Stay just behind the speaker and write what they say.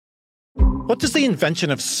What does the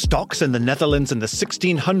invention of stocks in the Netherlands in the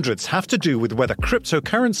 1600s have to do with whether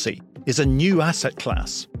cryptocurrency is a new asset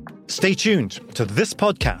class? Stay tuned to this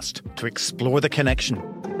podcast to explore the connection.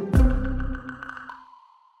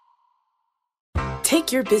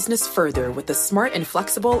 Take your business further with the smart and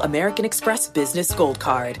flexible American Express Business Gold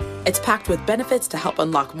Card. It's packed with benefits to help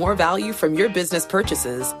unlock more value from your business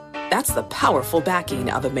purchases. That's the powerful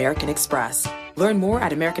backing of American Express. Learn more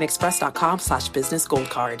at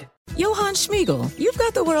americanexpress.com/businessgoldcard. Johann Schmiegel, you've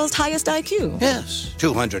got the world's highest IQ. Yes,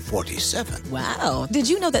 247. Wow. Did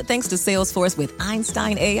you know that thanks to Salesforce with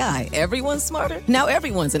Einstein AI, everyone's smarter? Now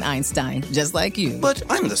everyone's an Einstein, just like you. But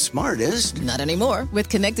I'm the smartest. Not anymore. With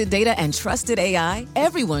connected data and trusted AI,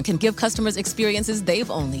 everyone can give customers experiences they've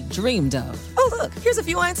only dreamed of. Oh, look, here's a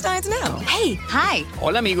few Einsteins now. Hey, hi.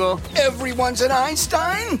 Hola, amigo. Everyone's an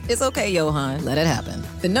Einstein? It's okay, Johann. Let it happen.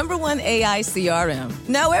 The #1 AI CRM.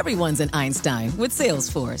 Now everyone's an Einstein with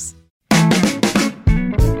Salesforce.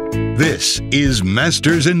 This is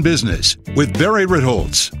Masters in Business with Barry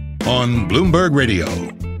Ritholtz on Bloomberg Radio.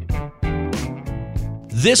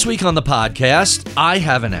 This week on the podcast, I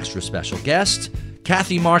have an extra special guest.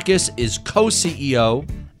 Cathy Marcus is co-CEO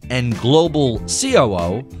and global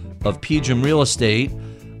COO of PGIM Real Estate,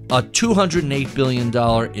 a $208 billion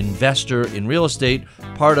investor in real estate,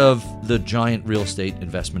 part of the giant real estate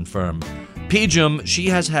investment firm. PGIM, she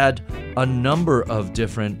has had a number of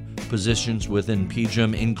different positions within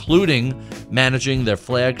PGIM, including managing their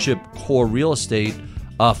flagship core real estate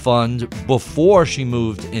fund before she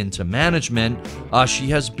moved into management. She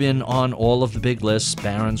has been on all of the big lists,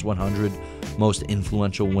 Barron's 100 most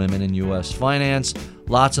influential women in U.S. finance,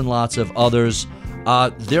 lots and lots of others.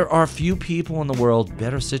 There are few people in the world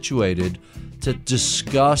better situated to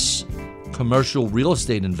discuss commercial real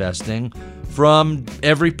estate investing from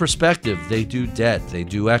every perspective. They do debt, they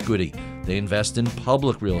do equity, they invest in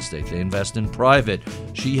public real estate, they invest in private.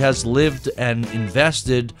 She has lived and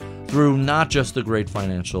invested through not just the great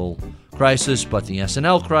financial crisis, but the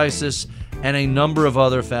S&L crisis and a number of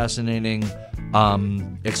other fascinating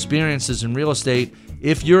experiences in real estate.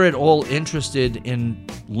 If you're at all interested in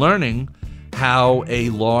learning how a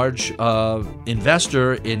large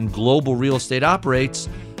investor in global real estate operates,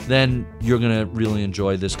 then you're going to really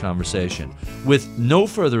enjoy this conversation. With no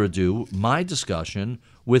further ado, my discussion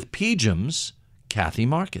with PGIM's Cathy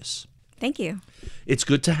Marcus. Thank you. It's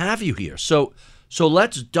good to have you here. So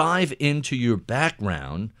let's dive into your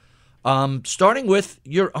background, starting with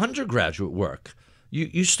your undergraduate work.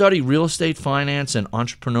 You study real estate finance and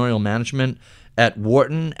entrepreneurial management at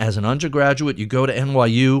Wharton as an undergraduate. You go to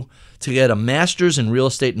NYU to get a master's in real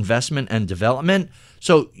estate investment and development.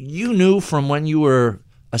 So you knew from when you were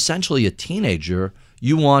essentially a teenager,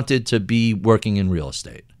 you wanted to be working in real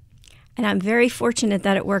estate. And I'm very fortunate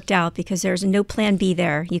that it worked out because there's no plan B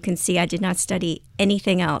there. You can see I did not study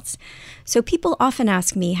anything else. So people often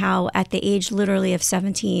ask me how at the age literally of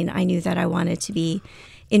 17, I knew that I wanted to be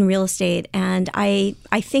in real estate. And I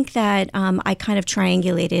think that I kind of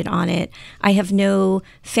triangulated on it. I have no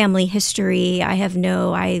family history. I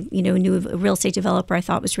knew a real estate developer I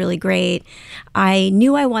thought was really great. I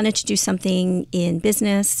knew I wanted to do something in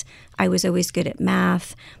business. I was always good at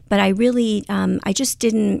math, but I really, I just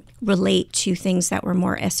didn't relate to things that were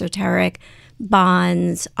more esoteric,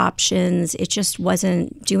 bonds, options. It just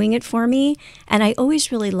wasn't doing it for me. And I always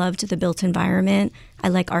really loved the built environment. I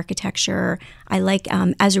like architecture. I like,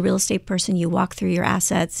 as a real estate person, you walk through your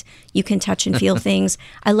assets, you can touch and feel things.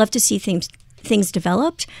 I love to see things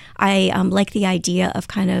developed. I like the idea of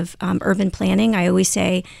kind of urban planning. I always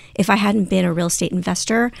say if I hadn't been a real estate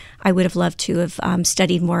investor, I would have loved to have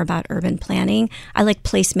studied more about urban planning. I like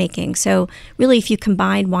placemaking. So really, if you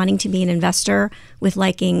combine wanting to be an investor with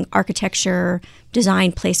liking architecture,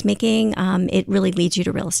 design, placemaking, it really leads you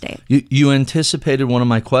to real estate. You anticipated one of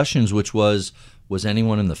my questions, which was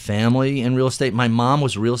anyone in the family in real estate? My mom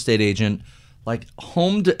was a real estate agent, like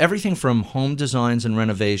everything from home designs and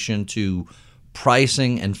renovation to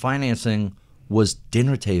pricing and financing was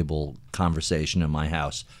dinner table conversation in my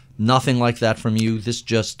house. Nothing like that from you. This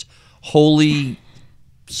just wholly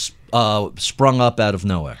sprung up out of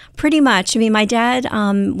nowhere. Pretty much. I mean, my dad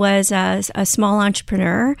was a small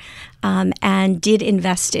entrepreneur and did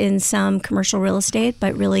invest in some commercial real estate,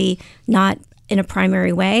 but really not in a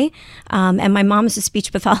primary way. And my mom is a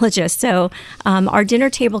speech pathologist. So our dinner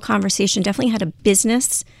table conversation definitely had a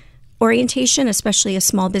business orientation, especially a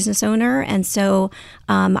small business owner. And so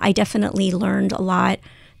I definitely learned a lot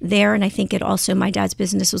there. And I think my dad's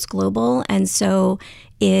business was global. And so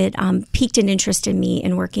it piqued an interest in me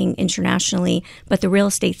in working internationally. But the real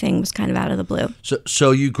estate thing was kind of out of the blue.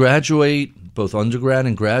 So you graduate, both undergrad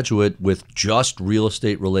and graduate, with just real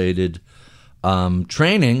estate related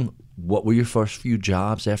training, what were your first few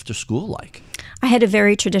jobs after school like? I had a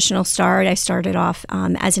very traditional start. I started off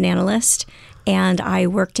as an analyst, and I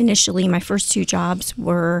worked initially, my first 2 jobs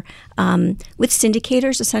were with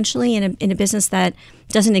syndicators, essentially, in a business that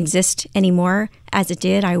doesn't exist anymore as it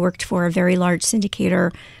did. I worked for a very large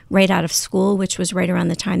syndicator right out of school, which was right around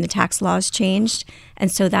the time the tax laws changed.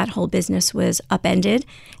 And so that whole business was upended.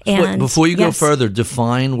 And before you go further,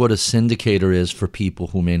 define what a syndicator is for people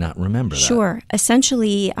who may not remember that. Sure.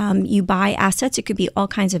 Essentially, you buy assets. It could be all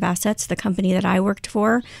kinds of assets. The company that I worked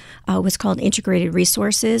for was called Integrated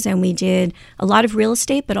Resources, and we did a lot of real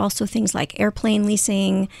estate, but also things like airplane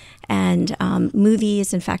leasing and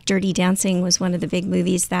movies. In fact, Dirty Dancing was one of the big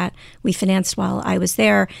movies that we financed while I was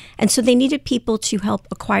there. And so they needed people to help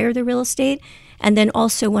acquire the real estate. And then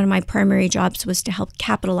also one of my primary jobs was to help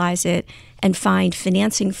capitalize it and find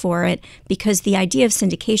financing for it, because the idea of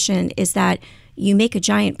syndication is that you make a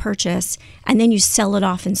giant purchase and then you sell it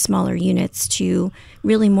off in smaller units to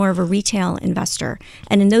really more of a retail investor.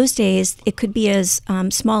 And in those days, it could be as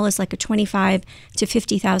small as like a $25,000 to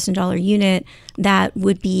 $50,000 unit that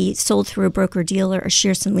would be sold through a broker dealer, a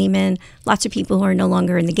Shearson Lehman, lots of people who are no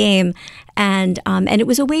longer in the game. And it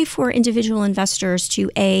was a way for individual investors to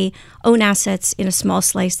own assets in a small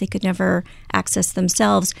slice they could never access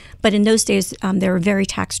themselves. But in those days, they were very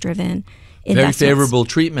tax driven. Very favorable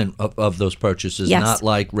treatment of those purchases, yes. Not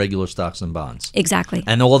like regular stocks and bonds. Exactly.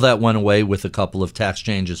 And all that went away with a couple of tax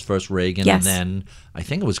changes, first Reagan, yes. and then I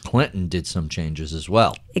think it was Clinton did some changes as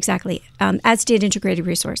well. Exactly. As did Integrated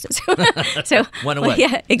Resources. So went away. Well,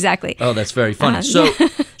 yeah, exactly. Oh, that's very funny.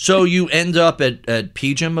 So you end up at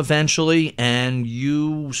PGIM eventually, and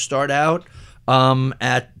you start out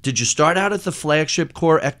did you start out at the flagship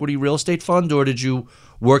core equity real estate fund, or did you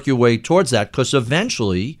work your way towards that? Because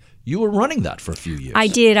eventually you were running that for a few years. I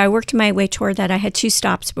did. I worked my way toward that. I had 2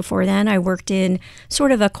 stops before then. I worked in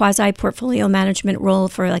sort of a quasi-portfolio management role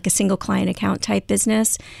for like a single client account type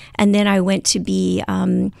business. And then I went to be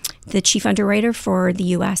the chief underwriter for the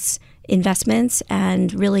U.S. investments,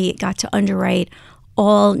 and really got to underwrite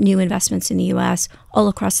all new investments in the U.S., all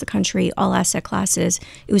across the country, all asset classes.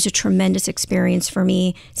 It was a tremendous experience for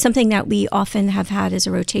me, something that we often have had as a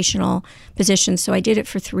rotational position. So I did it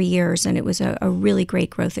for 3 years, and it was a really great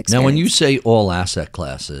growth experience. Now, when you say all asset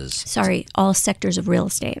classes... Sorry, all sectors of real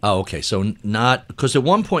estate. Oh, okay. So not... Because at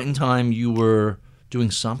one point in time, you were doing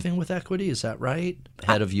something with equity, is that right?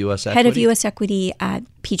 Head of U.S. equity? Head of U.S. equity at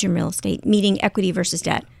PGIM Real Estate, meeting equity versus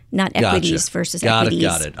debt, not equities versus equities.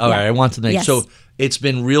 Got it. All right, I want to make... Yes. So it's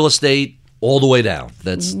been real estate all the way down.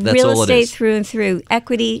 That's real all it estate is. Through and through.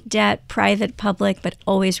 Equity, debt, private, public, but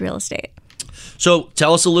always real estate. So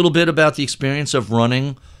tell us a little bit about the experience of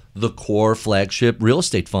running the core flagship real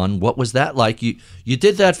estate fund. What was that like? You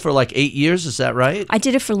did that for like 8 years, is that right? I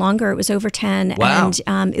did it for longer. It was over 10. Wow.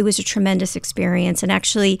 And it was a tremendous experience. And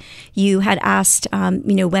actually, you had asked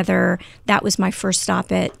whether that was my first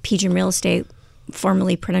stop at PGIM Real Estate,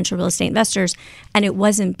 formerly Prudential Real Estate Investors, and it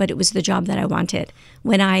wasn't, but it was the job that I wanted.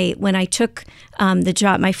 When I took the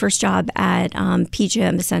job, my first job at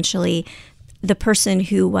PGIM, essentially, the person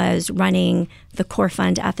who was running the core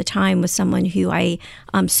fund at the time was someone who I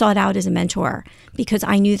sought out as a mentor, because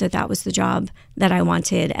I knew that was the job that I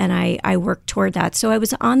wanted, and I worked toward that. So I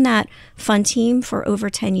was on that fund team for over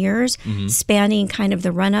 10 years, spanning kind of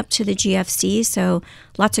the run-up to the GFC, so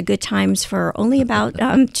lots of good times for only about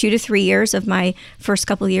 2 to 3 years of my first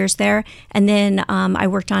couple of years there. And then I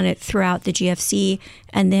worked on it throughout the GFC,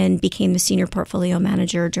 and then became the senior portfolio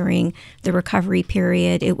manager during the recovery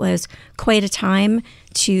period. It was quite a time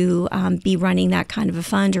to be running that kind of a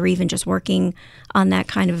fund, or even just working on that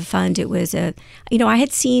kind of a fund. It was I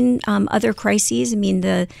had seen other crises. I mean,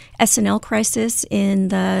 the S&L crisis in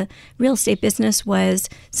the real estate business was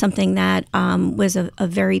something that was a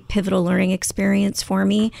very pivotal learning experience for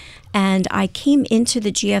me. And I came into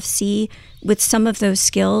the GFC with some of those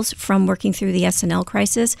skills from working through the S&L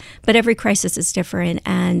crisis, but every crisis is different.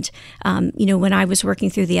 And, when I was working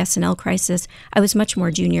through the S&L crisis, I was much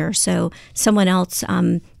more junior. So someone else,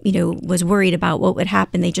 was worried about what would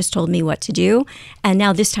happen. They just told me what to do. And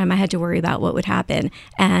now this time I had to worry about what would happen.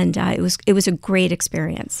 And it was a great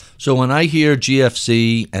experience. So when I hear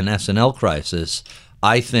GFC and S&L crisis,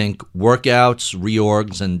 I think workouts,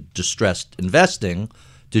 reorgs, and distressed investing.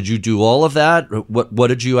 Did you do all of that? What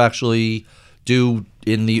did you actually do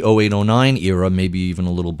in the 08-09 era, maybe even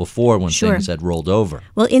a little before when Sure. things had rolled over.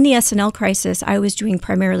 Well, in the S&L crisis, I was doing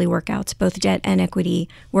primarily workouts, both debt and equity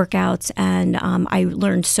workouts, and I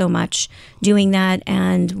learned so much doing that,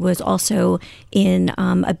 and was also in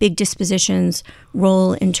a big dispositions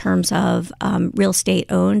role in terms of real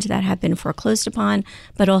estate owned that have been foreclosed upon,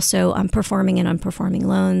 but also performing and unperforming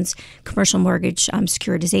loans, commercial mortgage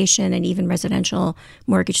securitization, and even residential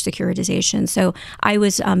mortgage securitization. So I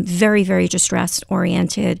was very, very distressed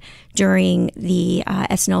oriented during the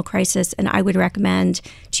S&L crisis, and I would recommend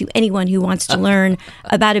to anyone who wants to learn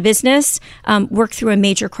about a business, work through a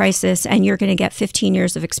major crisis, and you're going to get 15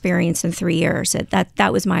 years of experience in 3 years.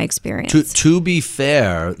 That was my experience. To be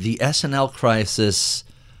fair, the S&L crisis,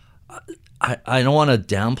 I don't want to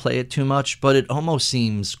downplay it too much, but it almost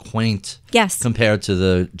seems quaint compared to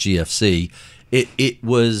the GFC.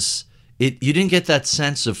 You didn't get that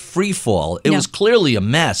sense of free fall. It was clearly a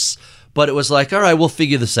mess, but it was like, all right, we'll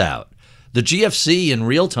figure this out. The GFC in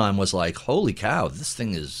real time was like, holy cow,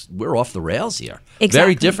 we're off the rails here.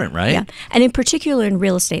 Exactly. Very different, right? Yeah. And in particular in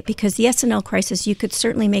real estate, because the S&L crisis, you could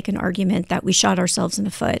certainly make an argument that we shot ourselves in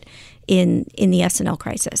the foot in the S&L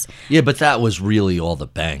crisis. Yeah, but that was really all the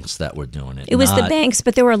banks that were doing it. It was the banks,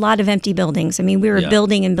 but there were a lot of empty buildings. I mean, we were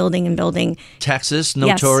building and building and building. Texas,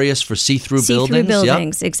 notorious for see-through buildings. See-through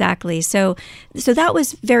buildings, exactly. So that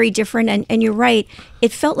was very different. And you're right,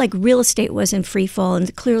 it felt like real estate was in free fall,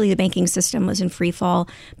 and clearly the banking system was in free fall.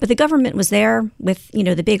 But the government was there with,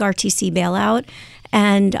 the big RTC bailout.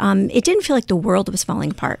 And it didn't feel like the world was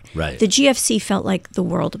falling apart. Right. The GFC felt like the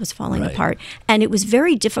world was falling apart. And it was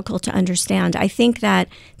very difficult to understand. I think that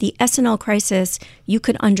the S&L crisis, you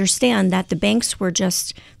could understand that the banks were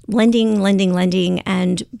just lending,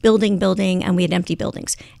 and building, and we had empty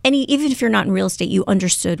buildings. And even if you're not in real estate, you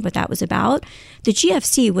understood what that was about. The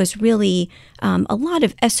GFC was really a lot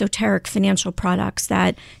of esoteric financial products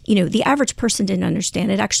that, the average person didn't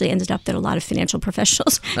understand. It actually ended up that a lot of financial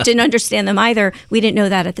professionals didn't understand them either. We didn't know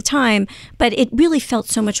that at the time, but it really felt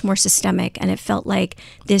so much more systemic, and it felt like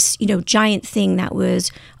this, giant thing that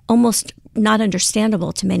was almost not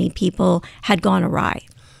understandable to many people had gone awry.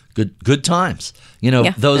 Good times.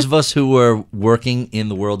 Those of us who were working in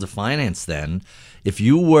the world of finance then, if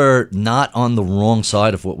you were not on the wrong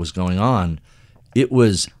side of what was going on, it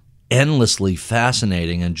was endlessly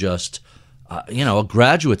fascinating and just, a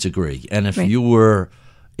graduate degree. And if you were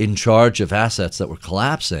in charge of assets that were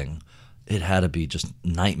collapsing, it had to be just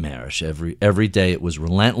nightmarish. Every day it was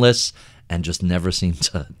relentless and just never seemed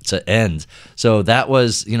to end. So that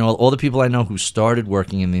was, all the people I know who started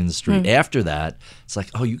working in the industry after that, it's like,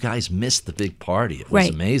 oh, you guys missed the big party. It was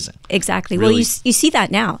amazing. Exactly. Really, well, you see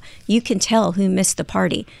that now. You can tell who missed the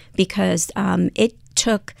party because it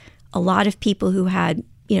took a lot of people who had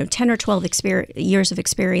 10 or 12 years of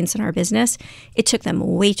experience in our business. It took them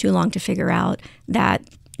way too long to figure out that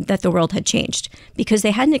the world had changed because they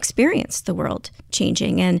hadn't experienced the world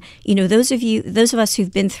changing. And, those of us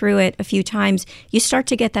who've been through it a few times, you start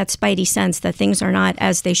to get that spidey sense that things are not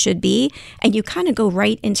as they should be. And you kind of go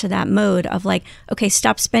right into that mode of like, okay,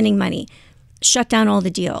 stop spending money, shut down all the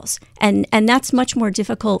deals. And that's much more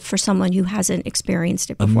difficult for someone who hasn't experienced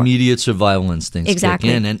it before. Immediate survival instincts kick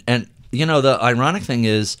in. And the ironic thing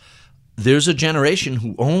is, there's a generation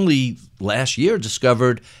who only last year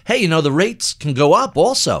discovered, hey, the rates can go up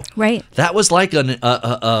also. Right. That was like an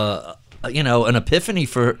epiphany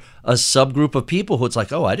for a subgroup of people who it's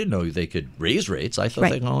like, oh, I didn't know they could raise rates. I thought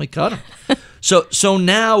they could only cut them. So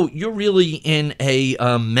now you're really in a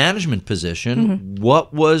management position. Mm-hmm.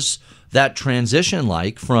 What was that transition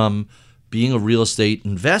like from being a real estate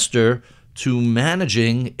investor to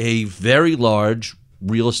managing a very large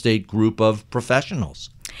real estate group of professionals?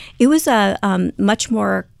 It was a much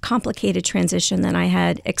more complicated transition than I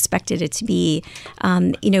had expected it to be.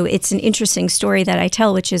 It's an interesting story that I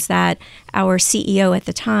tell, which is that our CEO at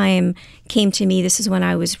the time came to me. This is when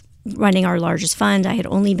I was running our largest fund. I had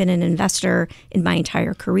only been an investor in my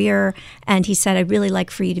entire career. And he said, I'd really like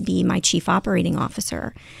for you to be my chief operating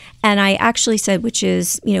officer. And I actually said, which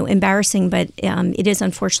is, embarrassing, but it is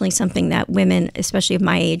unfortunately something that women, especially of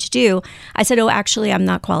my age, do. I said, oh, actually, I'm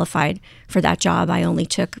not qualified for that job. I only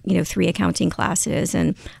took, 3 accounting classes,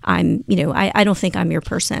 and I'm, I don't think I'm your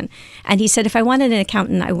person. And he said, if I wanted an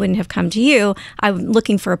accountant, I wouldn't have come to you. I'm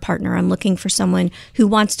looking for a partner. I'm looking for someone who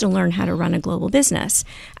wants to learn how to run a global business.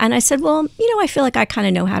 And I said, well, I feel like I kind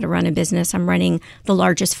of know how to run a business. I'm running the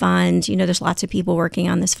largest fund. There's lots of people working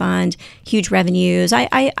on this fund, huge revenues.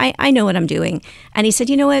 I know what I'm doing. And he said,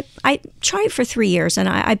 you know what, I try it for 3 years and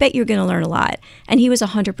I bet you're going to learn a lot. And he was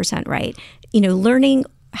 100% right. Learning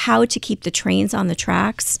how to keep the trains on the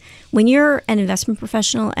tracks. When you're an investment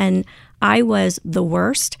professional, and I was the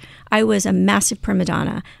worst. I was a massive prima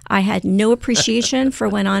donna. I had no appreciation for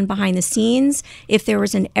what went on behind the scenes. If there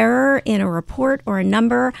was an error in a report or a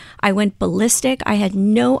number, I went ballistic. I had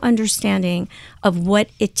no understanding of what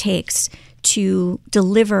it takes to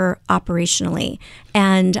deliver operationally.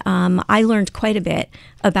 And I learned quite a bit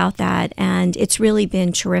about that, and it's really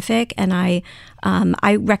been terrific. And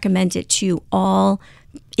I recommend it to all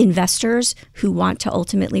investors who want to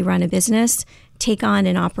ultimately run a business. Take on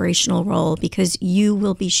an operational role, because you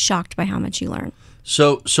will be shocked by how much you learn.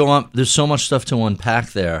 So there's so much stuff to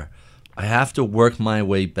unpack there. I have to work my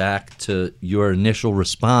way back to your initial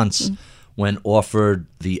response when offered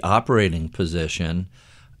the operating position.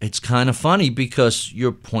 It's kind of funny because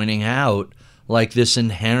you're pointing out like this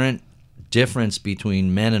inherent difference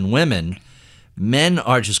between men and women. Men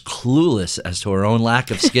are just clueless as to our own lack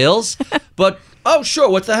of skills, but, oh, sure,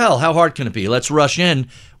 what the hell? How hard can it be? Let's rush in.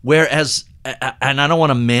 Whereas, and I don't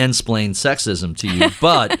want to mansplain sexism to you,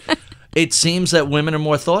 but it seems that women are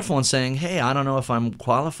more thoughtful in saying, hey, I don't know if I'm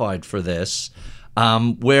qualified for this.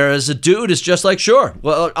 Whereas a dude is just like, sure,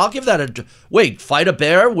 well, I'll give that a wait. Fight a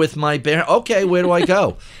bear with my bear. Okay, where do I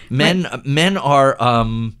go? Men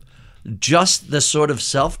are just the sort of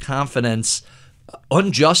self-confidence,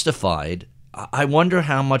 unjustified. I wonder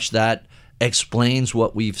how much that explains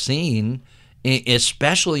what we've seen,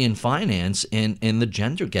 especially in finance, in the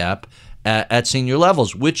gender gap at senior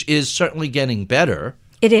levels, which is certainly getting better.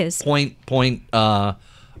 It is. Point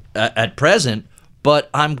at present.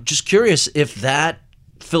 But I'm just curious if that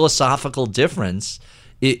philosophical difference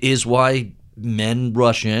is why men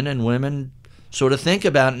rush in and women sort of think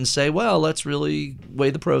about it and say, well, let's really weigh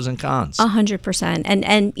the pros and cons. 100%.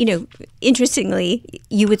 And you know, interestingly,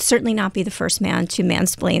 you would certainly not be the first man to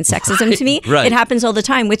mansplain sexism to me. Right. It happens all the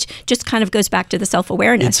time, which just kind of goes back to the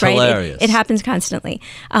self-awareness, it's right? Hilarious. It happens constantly.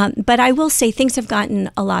 But I will say things have gotten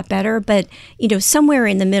a lot better, but you know, somewhere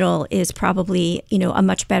in the middle is probably, you know, a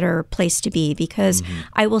much better place to be, because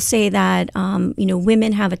I will say that, you know,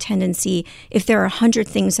 women have a tendency, if there are 100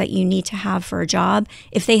 things that you need to have for a job,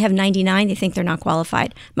 if they have 99, they think they're not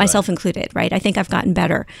qualified, myself included, right? I think I've gotten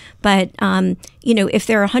better. But, you know, if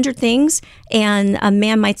there are 100 things and a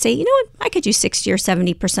man might say, you know what, I could do 60 or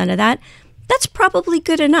 70% of that, that's probably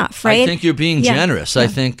good enough, right? I think you're being generous. Yeah. I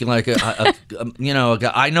think like, you know,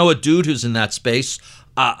 I know a dude who's in that space.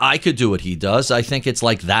 I could do what he does. I think it's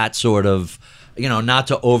like that sort of, you know, not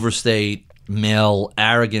to overstate male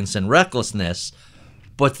arrogance and recklessness,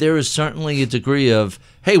 but there is certainly a degree of,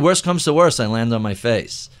 hey, worst comes to worst, I land on my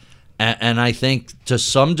face. And I think to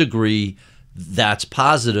some degree that's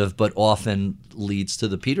positive, but often leads to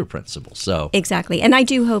the Peter principle. So exactly. And I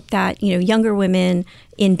do hope that, you know, younger women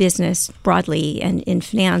in business broadly and in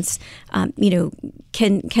finance, you know,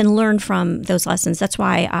 can learn from those lessons. That's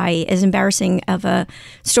why I, as embarrassing of a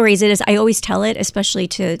story as it is, I always tell it, especially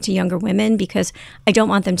to younger women, because I don't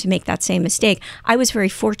want them to make that same mistake. I was very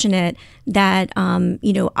fortunate that,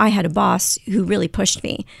 you know, I had a boss who really pushed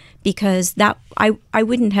me, because that I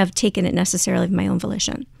wouldn't have taken it necessarily of my own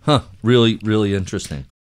volition. Huh. Really, really interesting.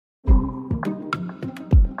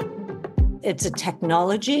 It's a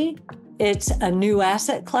technology, it's a new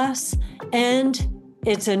asset class, and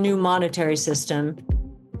it's a new monetary system.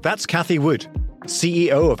 That's Cathy Wood,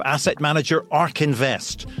 CEO of asset manager ARK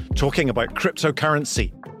Invest, talking about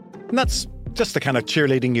cryptocurrency. And that's just the kind of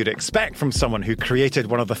cheerleading you'd expect from someone who created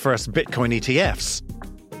one of the first Bitcoin ETFs.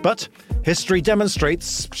 But history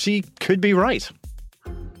demonstrates she could be right.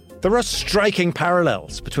 There are striking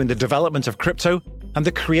parallels between the development of crypto and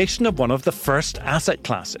the creation of one of the first asset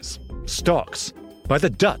classes, stocks, by the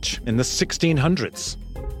Dutch in the 1600s.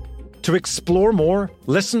 To explore more,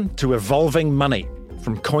 listen to Evolving Money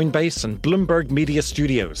from Coinbase and Bloomberg Media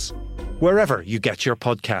Studios, wherever you get your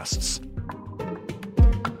podcasts.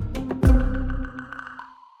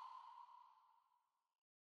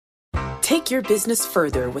 Take your business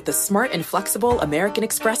further with the smart and flexible American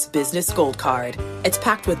Express Business Gold Card. It's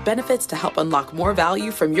packed with benefits to help unlock more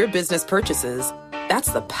value from your business purchases.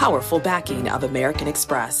 That's the powerful backing of American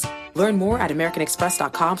Express. Learn more at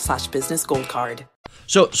americanexpress.com/businessgoldcard.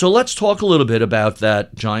 So let's talk a little bit about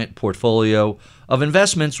that giant portfolio of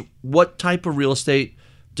investments. What type of real estate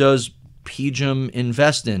does PGIM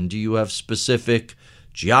invest in? Do you have specific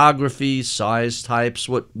geographies, size types?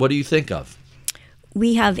 What do you think of?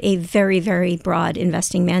 We have a very, very broad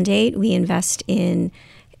investing mandate. We invest in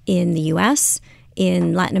the U.S.,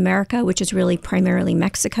 in Latin America, which is really primarily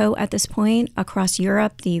Mexico at this point, across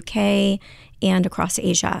Europe, the UK, and across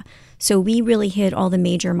Asia. So we really hit all the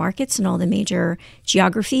major markets and all the major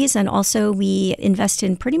geographies. And also we invest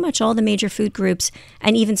in pretty much all the major food groups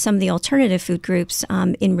and even some of the alternative food groups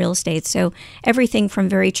in real estate. So everything from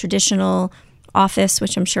very traditional office,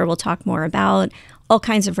 which I'm sure we'll talk more about, all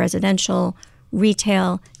kinds of residential,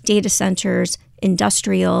 retail, data centers,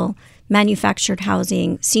 industrial, manufactured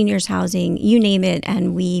housing, seniors housing, you name it,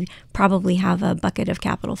 and we probably have a bucket of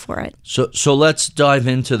capital for it. So let's dive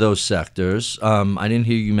into those sectors. I didn't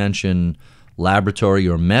hear you mention laboratory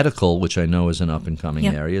or medical, which I know is an up-and-coming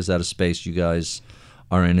area. Is that a space you guys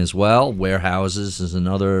are in as well? Warehouses is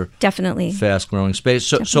another definitely fast-growing space.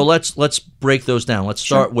 So let's break those down. Let's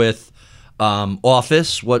start with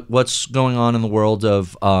office. What's going on in the world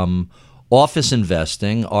of office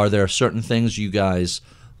investing? Are there certain things you guys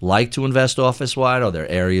like to invest office-wide? Are there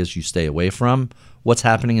areas you stay away from? What's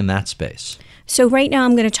happening in that space? So right now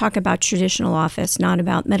I'm going to talk about traditional office, not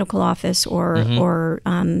about medical office or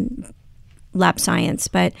lab science.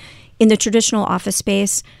 But in the traditional office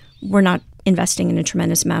space, we're not investing in a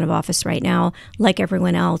tremendous amount of office right now. Like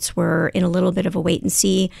everyone else, we're in a little bit of a wait and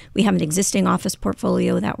see. We have an existing office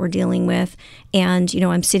portfolio that we're dealing with. And,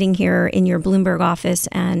 I'm sitting here in your Bloomberg office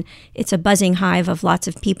and it's a buzzing hive of lots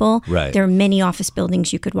of people. Right. There are many office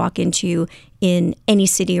buildings you could walk into in any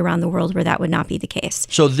city around the world where that would not be the case.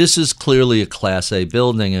 So this is clearly a Class A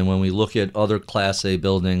building. And when we look at other Class A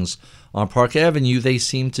buildings on Park Avenue, they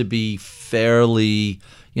seem to be fairly,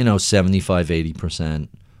 75, 80%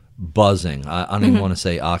 buzzing. I don't even want to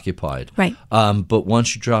say occupied. Right. But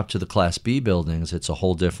once you drop to the Class B buildings, it's a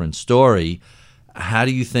whole different story. How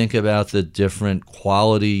do you think about the different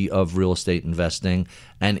quality of real estate investing,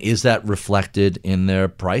 and is that reflected in their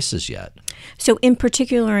prices yet? So in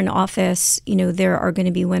particular in office, there are going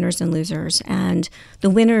to be winners and losers. And the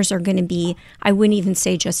winners are going to be, I wouldn't even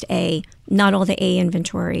say just A. Not all the A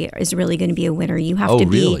inventory is really going to be a winner. You have to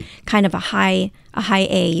be kind of a high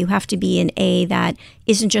A. You have to be an A that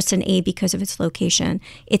isn't just an A because of its location.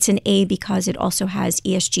 It's an A because it also has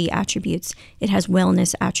ESG attributes. It has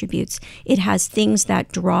wellness attributes. It has things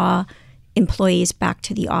that draw employees back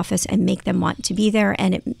to the office and make them want to be there.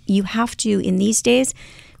 And you have to, in these days,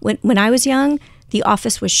 when I was young, the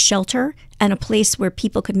office was shelter and a place where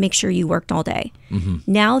people could make sure you worked all day. Mm-hmm.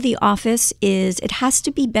 Now the office it has to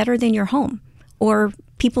be better than your home or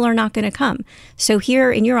people are not going to come. So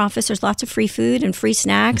here in your office, there's lots of free food and free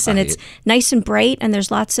snacks and it's nice and bright and there's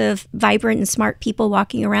lots of vibrant and smart people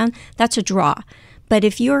walking around. That's a draw. But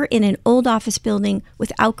if you're in an old office building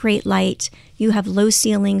without great light, you have low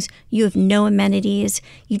ceilings, you have no amenities,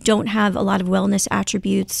 you don't have a lot of wellness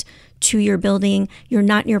attributes to your building, you're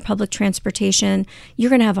not near public transportation, you're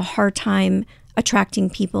going to have a hard time attracting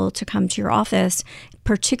people to come to your office,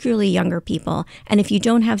 particularly younger people. And if you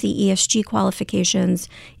don't have the ESG qualifications,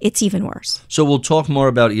 it's even worse. So we'll talk more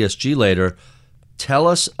about ESG later. Tell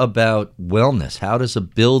us about wellness. How does a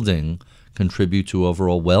building contribute to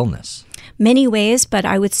overall wellness? Many ways, but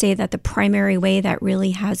I would say that the primary way that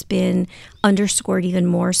really has been underscored even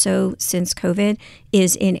more so since COVID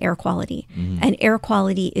is in air quality. Mm-hmm. And air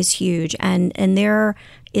quality is huge. And there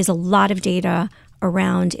is a lot of data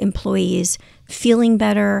around employees feeling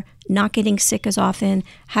better, not getting sick as often,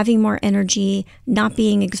 having more energy, not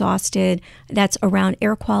being exhausted. That's around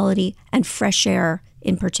air quality, and fresh air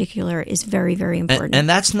in particular is very, very important. And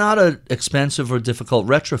that's not an expensive or difficult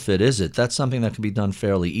retrofit, is it? That's something that can be done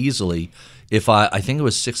fairly easily. If I think it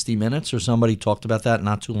was 60 Minutes or somebody talked about that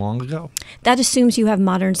not too long ago. That assumes you have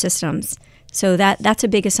modern systems. So that's a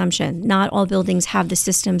big assumption. Not all buildings have the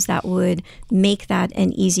systems that would make that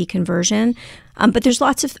an easy conversion. But there's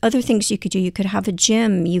lots of other things you could do. You could have a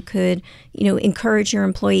gym. You could, encourage your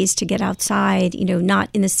employees to get outside, not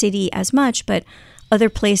in the city as much, but other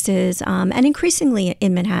places. And increasingly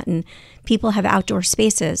in Manhattan, people have outdoor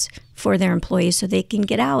spaces for their employees so they can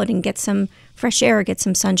get out and get some fresh air, get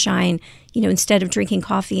some sunshine. Instead of drinking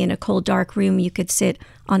coffee in a cold, dark room, you could sit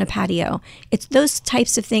on a patio. It's those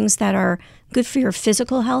types of things that are good for your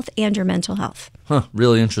physical health and your mental health.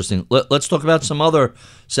 Really interesting. Let's talk about some other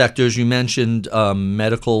sectors. You mentioned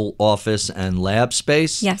medical office and lab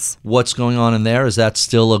space. Yes. What's going on in there? Is that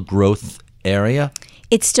still a growth area?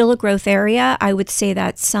 It's still a growth area. I would say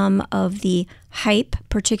that some of the hype,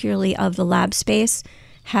 particularly of the lab space,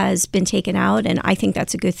 has been taken out, and I think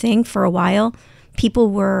that's a good thing. For a while,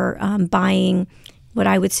 people were buying what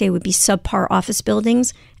I would say would be subpar office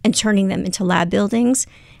buildings and turning them into lab buildings,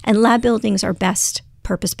 and lab buildings are best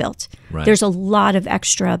purpose-built. Right. There's a lot of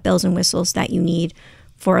extra bells and whistles that you need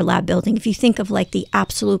for a lab building. If you think of like the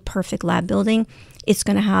absolute perfect lab building, It's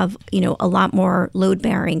going to have, a lot more load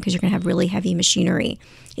bearing because you're going to have really heavy machinery.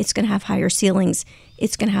 It's going to have higher ceilings.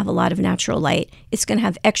 It's going to have a lot of natural light. It's going to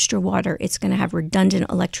have extra water. It's going to have redundant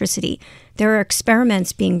electricity. There are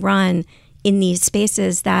experiments being run in these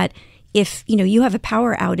spaces that if you have a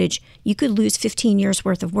power outage, you could lose 15 years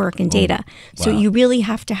worth of work and data. So you really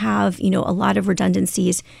have to have a lot of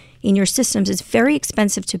redundancies in your systems. It's very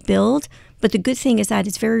expensive to build, but the good thing is that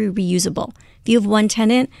it's very reusable. If you have one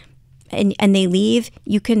tenant and they leave,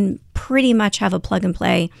 you can pretty much have a plug and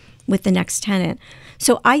play with the next tenant.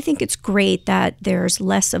 So I think it's great that there's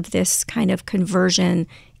less of this kind of conversion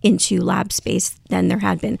into lab space than there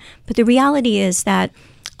had been. But the reality is that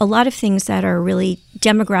a lot of things that are really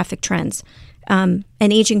demographic trends, an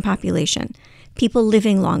aging population, people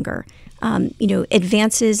living longer,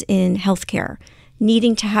 advances in healthcare,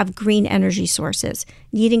 needing to have green energy sources,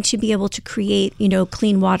 needing to be able to create,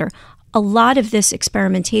 clean water. A lot of this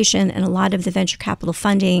experimentation and a lot of the venture capital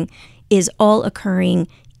funding is all occurring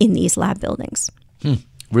in these lab buildings.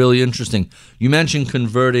 Really interesting. You mentioned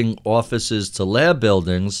converting offices to lab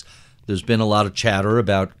buildings. There's been a lot of chatter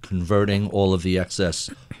about converting all of the excess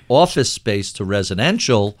office space to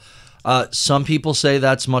residential. Some people say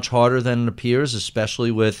that's much harder than it appears,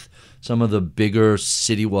 especially with some of the bigger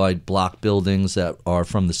citywide block buildings that are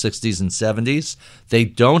from the 60s and 70s. They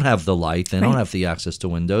don't have the light. They don't have the access to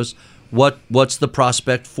windows. What's the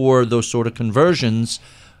prospect for those sort of conversions?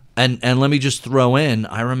 And let me just throw in,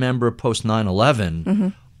 I remember post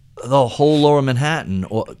 9/11, the whole lower Manhattan,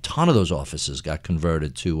 a ton of those offices got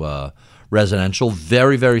converted to residential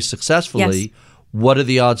very, very successfully. Yes. What are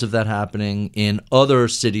the odds of that happening in other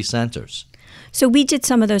city centers? So we did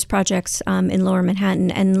some of those projects in lower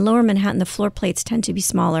Manhattan. And in lower Manhattan, the floor plates tend to be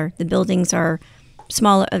smaller. The buildings are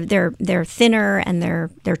smaller. They're thinner and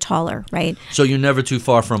they're taller, right? So you're never too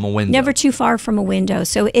far from a window. Never too far from a window.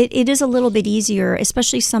 So it is a little bit easier,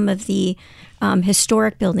 especially some of the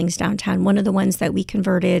historic buildings downtown. One of the ones that we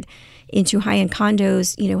converted into high-end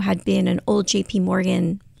condos, had been an old J.P.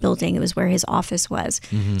 Morgan building. It was where his office was.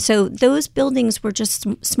 So those buildings were just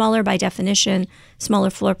smaller by definition, smaller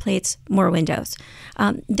floor plates, more windows.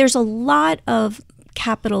 There's a lot of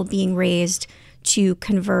capital being raised to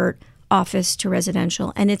convert office to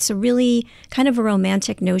residential. And it's a really kind of a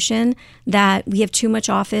romantic notion that we have too much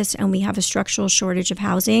office and we have a structural shortage of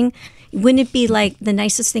housing. Wouldn't it be like the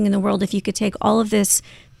nicest thing in the world if you could take all of this,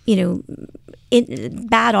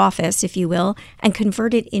 bad office, if you will, and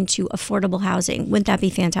convert it into affordable housing? Wouldn't that be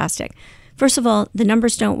fantastic? First of all, the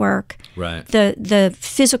numbers don't work. Right. The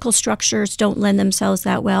physical structures don't lend themselves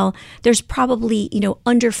that well. There's probably,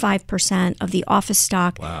 under 5% of the office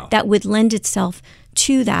stock that would lend itself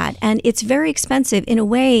to that. And it's very expensive. In a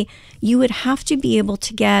way, you would have to be able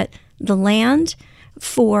to get the land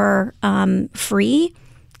for free,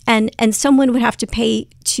 and someone would have to pay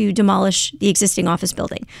to demolish the existing office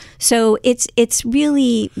building. So it's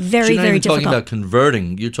really very, very difficult. You're not even talking about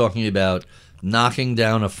converting. You're talking about knocking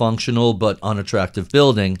down a functional but unattractive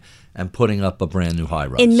building and putting up a brand new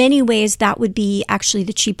high-rise. In many ways, that would be actually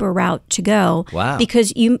the cheaper route to go. Wow.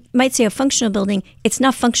 Because you might say a functional building, it's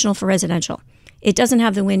not functional for residential. It doesn't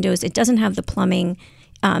have the windows. It doesn't have the plumbing.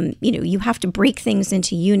 You have to break things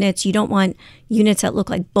into units. You don't want units that look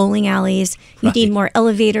like bowling alleys. You need more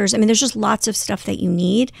elevators. I mean, there's just lots of stuff that you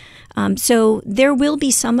need. So there will be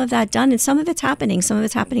some of that done, and some of it's happening. Some of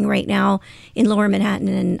it's happening right now in Lower Manhattan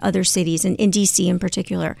and other cities, and in D.C. in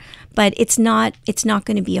particular. But it's not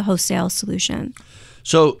going to be a wholesale solution.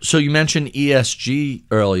 So you mentioned ESG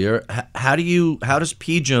earlier. How does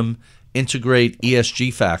PGIM integrate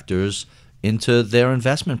ESG factors into their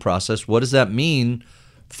investment process? What does that mean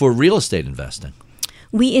for real estate investing?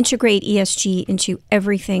 We integrate ESG into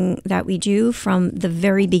everything that we do, from the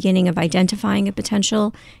very beginning of identifying a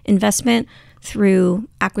potential investment through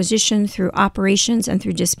acquisition, through operations, and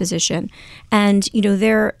through disposition. And,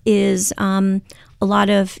 there is a lot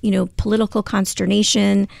of, political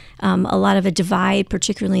consternation, a lot of a divide,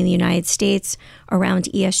 particularly in the United States, around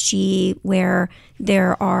ESG, where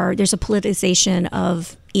there's a politicization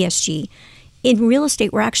of ESG. In real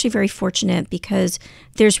estate, we're actually very fortunate because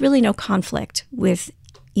there's really no conflict with,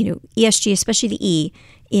 ESG, especially the E,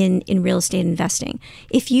 in real estate investing.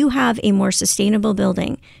 If you have a more sustainable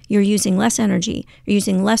building, you're using less energy, you're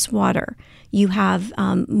using less water, you have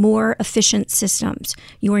more efficient systems,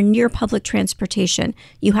 you are near public transportation,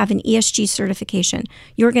 you have an ESG certification,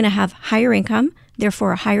 you're going to have higher income,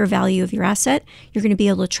 therefore a higher value of your asset. You're going to be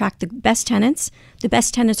able to attract the best tenants. The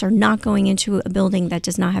best tenants are not going into a building that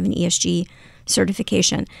does not have an ESG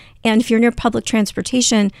certification. And if you're near public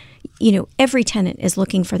transportation, every tenant is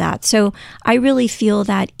looking for that. So I really feel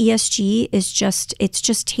that ESG is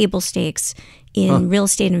just table stakes in real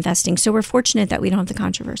estate investing. So we're fortunate that we don't have the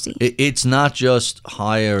controversy. It's not just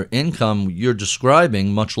higher income. You're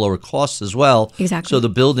describing much lower costs as well. Exactly. So the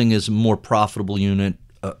building is a more profitable unit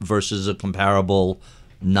versus a comparable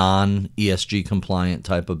non-ESG compliant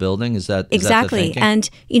type of building. Is that exactly? Is that the And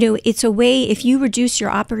thinking? it's a way, if you reduce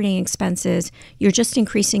your operating expenses, you're just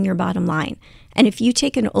increasing your bottom line. And if you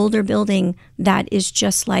take an older building that is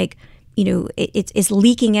just like, it's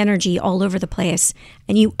leaking energy all over the place,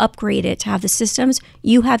 and you upgrade it to have the systems,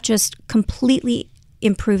 you have just completely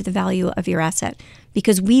improved the value of your asset,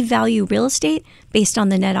 because we value real estate based on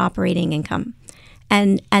the net operating income.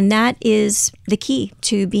 And that is the key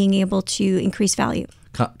to being able to increase value.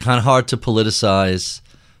 Kind of hard to politicize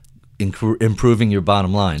improving your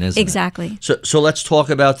bottom line, isn't it? Exactly. So let's talk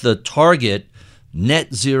about the target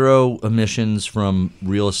net zero emissions from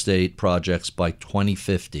real estate projects by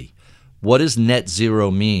 2050. What does net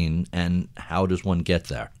zero mean, and how does one get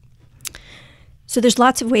there? So there's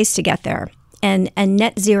lots of ways to get there. And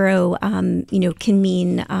net zero, can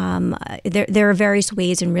mean there are various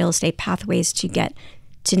ways in real estate, pathways to get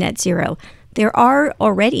to net zero. There are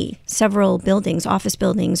already several buildings, office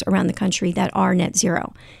buildings around the country that are net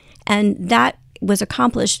zero. And that was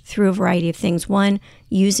accomplished through a variety of things. One,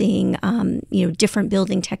 using different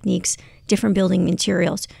building techniques, different building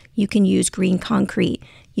materials. You can use green concrete.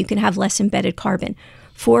 You can have less embedded carbon.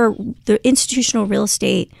 For the institutional real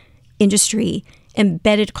estate industry,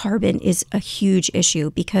 embedded carbon is a huge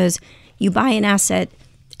issue, because you buy an asset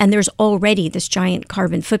and there's already this giant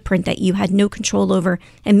carbon footprint that you had no control over,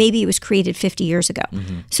 and maybe it was created 50 years ago.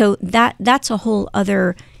 Mm-hmm. So that's a whole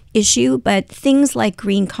other issue. But things like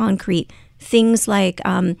green concrete, things like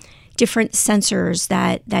different sensors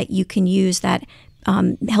that you can use that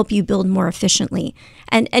help you build more efficiently.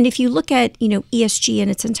 And if you look at ESG in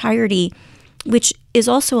its entirety, which is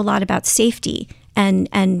also a lot about safety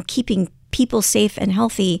and keeping people safe and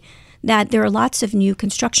healthy, that there are lots of new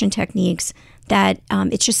construction techniques that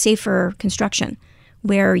it's just safer construction,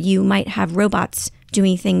 where you might have robots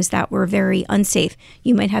doing things that were very unsafe.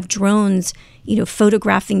 You might have drones,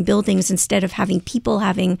 photographing buildings instead of having people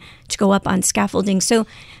having to go up on scaffolding. So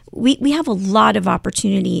we have a lot of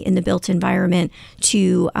opportunity in the built environment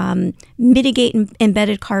to mitigate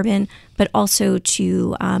embedded carbon, but also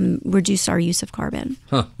to reduce our use of carbon.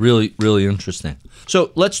 Really, really interesting.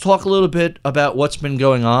 So let's talk a little bit about what's been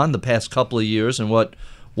going on the past couple of years and what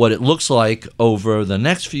it looks like over the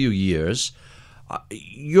next few years.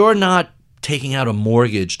 You're not taking out a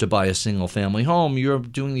mortgage to buy a single-family home. You're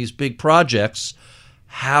doing these big projects.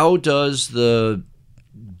 How does the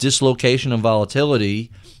dislocation and volatility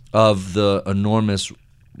of the enormous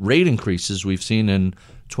rate increases we've seen in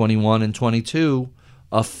 21 and 22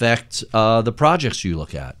 affect the projects you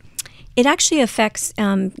look at? It actually affects,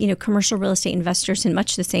 commercial real estate investors in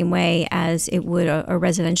much the same way as it would a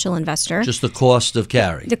residential investor. Just the cost of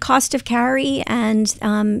carry. The cost of carry and,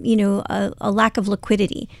 a lack of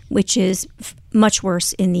liquidity, which is much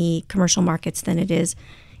worse in the commercial markets than it is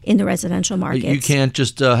in the residential markets. You can't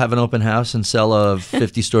just have an open house and sell a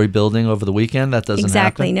 50-story building over the weekend? That doesn't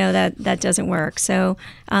exactly. happen? No, that doesn't work. So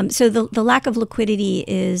the lack of liquidity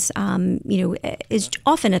is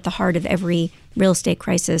often at the heart of every real estate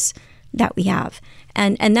crisis that we have.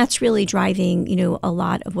 And that's really driving, a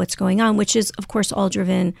lot of what's going on, which is, of course, all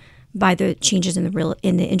driven by the changes in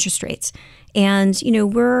the interest rates. And,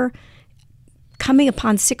 we're coming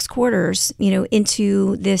upon 6 quarters,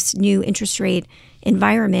 into this new interest rate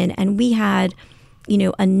environment. And we had,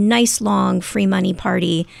 a nice long free money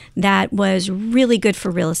party that was really good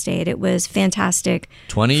for real estate. It was fantastic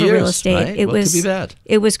 20 for years, real estate. Right? It What was could be bad?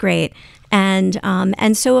 It was great. And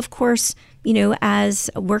so, of course, as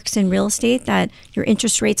works in real estate, that your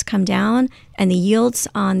interest rates come down and the yields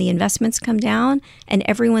on the investments come down, and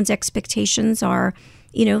everyone's expectations are,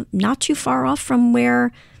 not too far off from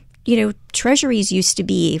where, treasuries used to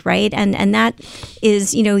be, right? And that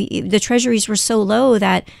is, the treasuries were so low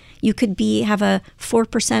that you could have a 4%,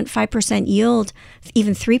 5% yield,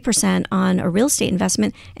 even 3% on a real estate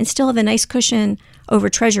investment, and still have a nice cushion over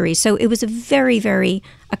treasuries. So it was a very, very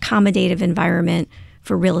accommodative environment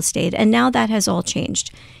for real estate. And now that has all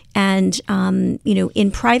changed. And,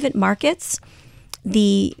 in private markets,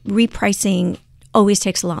 the repricing always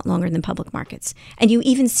takes a lot longer than public markets. And you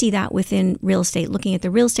even see that within real estate, looking at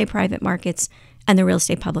the real estate private markets and the real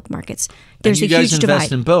estate public markets. There's a huge divide. You guys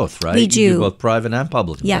invest in both, right? We do. You do both private and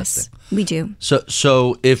public Yes, investing. we do.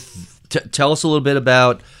 So tell us a little bit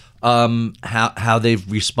about how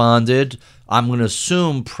they've responded. I'm going to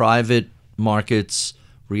assume private markets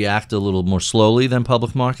react a little more slowly than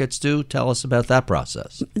public markets do? Tell us about that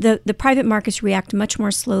process. The private markets react much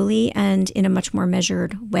more slowly and in a much more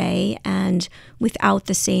measured way, and without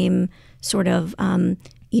the same sort of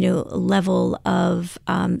level of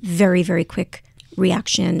very, very quick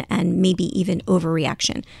reaction and maybe even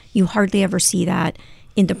overreaction. You hardly ever see that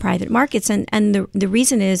in the private markets. And the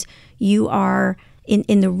reason is you are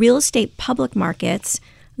in the real estate public markets,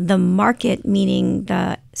 the market, meaning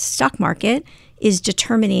the stock market, is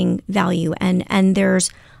determining value. And there's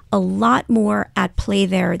a lot more at play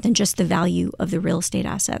there than just the value of the real estate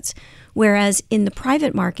assets. Whereas in the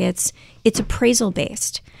private markets, it's appraisal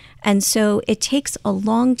based. And so it takes a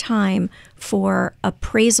long time for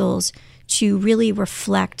appraisals to really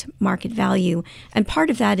reflect market value. And part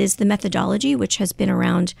of that is the methodology, which has been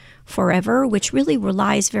around forever, which really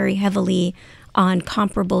relies very heavily on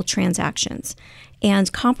comparable transactions.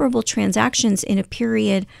 And comparable transactions in a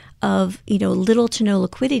period of little to no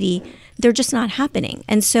liquidity, they're just not happening.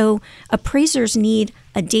 And so appraisers need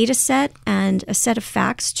a data set and a set of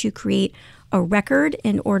facts to create a record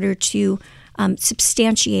in order to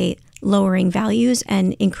substantiate lowering values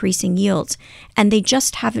and increasing yields. And they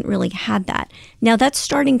just haven't really had that. Now that's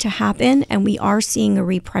starting to happen, and we are seeing a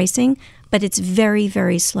repricing, but it's very,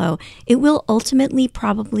 very slow. It will ultimately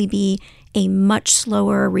probably be a much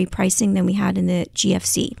slower repricing than we had in the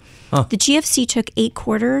GFC. The GFC took 8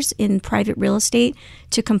 quarters in private real estate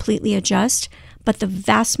to completely adjust, but the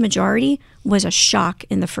vast majority was a shock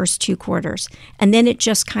in the first 2 quarters. And then it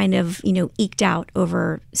just kind of, eked out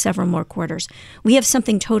over several more quarters. We have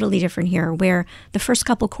something totally different here, where the first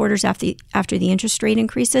couple quarters after the interest rate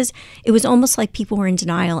increases, it was almost like people were in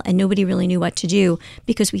denial and nobody really knew what to do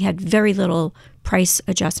because we had very little price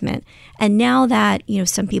adjustment. And now that,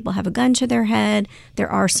 some people have a gun to their head,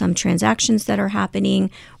 there are some transactions that are happening,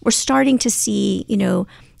 we're starting to see,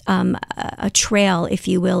 a trail, if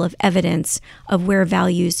you will, of evidence of where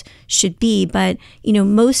values should be. But,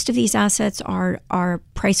 most of these assets are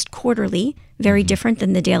priced quarterly, very different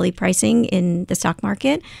than the daily pricing in the stock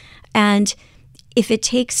market. And if it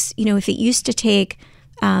takes, if it used to take,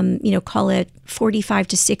 call it 45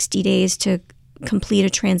 to 60 days to complete a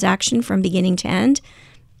transaction from beginning to end,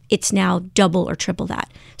 it's now double or triple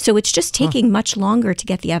that. So it's just taking much longer to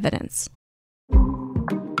get the evidence.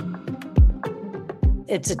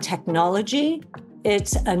 It's a technology,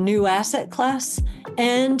 it's a new asset class,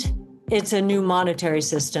 and it's a new monetary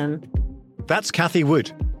system. That's Cathy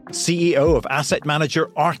Wood, CEO of asset manager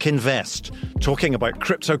ARK Invest, talking about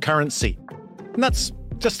cryptocurrency. And that's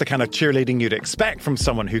just the kind of cheerleading you'd expect from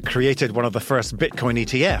someone who created one of the first Bitcoin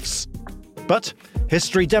ETFs. But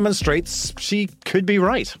history demonstrates she could be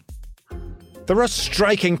right. There are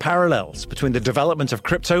striking parallels between the development of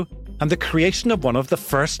crypto and the creation of one of the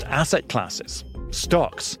first asset classes,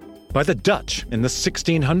 stocks, by the Dutch in the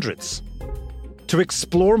 1600s. To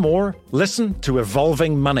explore more, listen to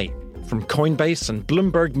Evolving Money from Coinbase and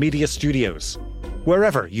Bloomberg Media Studios,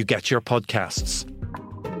 wherever you get your podcasts.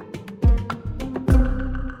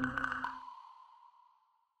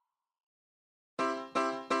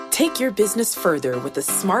 Take your business further with the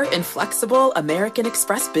smart and flexible American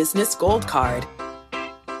Express Business Gold Card.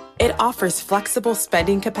 It offers flexible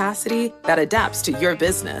spending capacity that adapts to your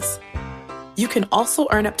business. You can also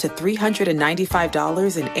earn up to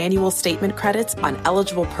 $395 in annual statement credits on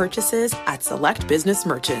eligible purchases at select business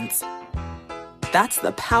merchants. That's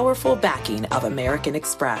the powerful backing of American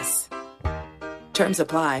Express. Terms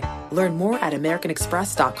apply. Learn more at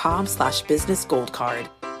americanexpress.com/business gold card.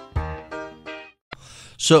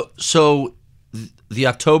 So the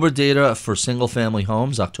October data for single-family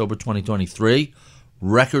homes, October 2023,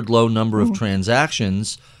 record low number of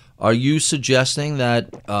transactions. Are you suggesting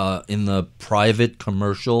that in the private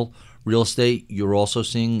commercial real estate, you're also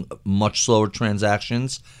seeing much slower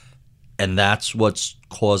transactions, and that's what's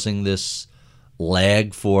causing this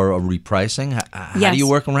lag for a repricing? How do you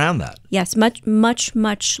work around that? Yes,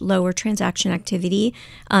 much lower transaction activity.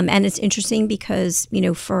 And it's interesting because,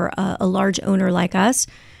 for a large owner like us,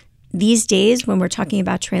 these days when we're talking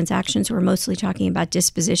about transactions, we're mostly talking about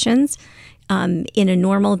dispositions. In a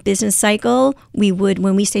normal business cycle,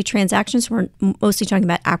 when we say transactions, we're mostly talking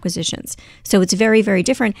about acquisitions. So it's very, very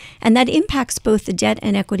different. And that impacts both the debt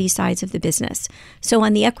and equity sides of the business. So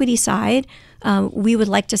on the equity side, we would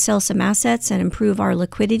like to sell some assets and improve our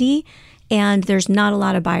liquidity, and there's not a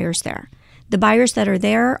lot of buyers there. The buyers that are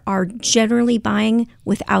there are generally buying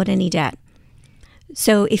without any debt.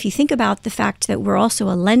 So if you think about the fact that we're also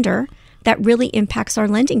a lender, that really impacts our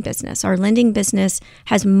lending business. Our lending business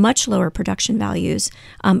has much lower production values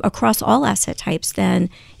across all asset types than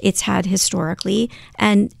it's had historically.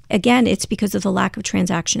 And again, it's because of the lack of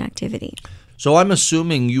transaction activity. So I'm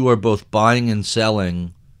assuming you are both buying and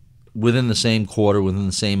selling within the same quarter, within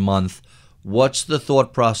the same month. What's the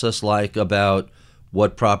thought process like about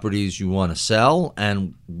what properties you want to sell,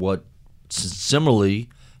 and what, similarly,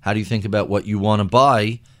 how do you think about what you want to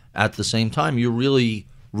buy at the same time? You're really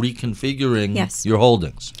reconfiguring your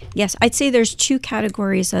holdings. Yes, I'd say there's two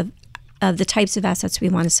categories of the types of assets we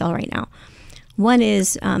want to sell right now. One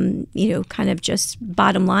is, kind of just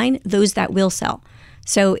bottom line, those that will sell.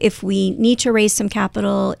 So if we need to raise some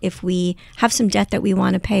capital, if we have some debt that we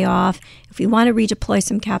want to pay off, if we want to redeploy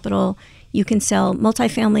some capital, you can sell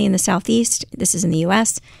multifamily in the Southeast. This is in the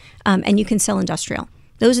U.S., and you can sell industrial.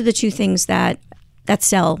 Those are the two things that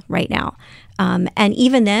sell right now. And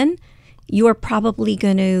even then, you're probably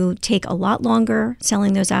going to take a lot longer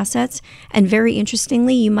selling those assets. And very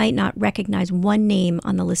interestingly, you might not recognize one name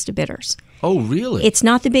on the list of bidders. Oh, really? It's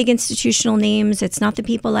not the big institutional names. It's not the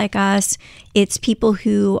people like us. It's people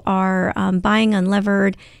who are buying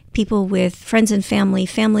unlevered, people with friends and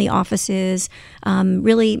family offices,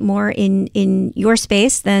 really more in your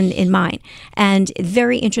space than in mine. And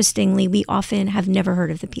very interestingly, we often have never heard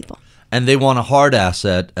of the people. And they want a hard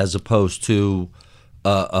asset as opposed to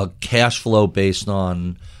a cash flow based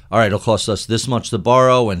on, all right, it'll cost us this much to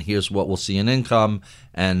borrow, and here's what we'll see in income,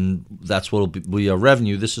 and that's what will be our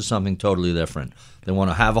revenue. This is something totally different. They want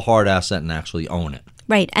to have a hard asset and actually own it.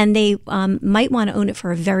 Right, and they might want to own it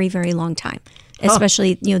for a very, very long time,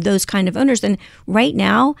 especially those kind of owners. And right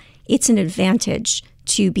now, it's an advantage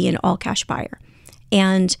to be an all-cash buyer.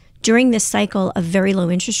 And during this cycle of very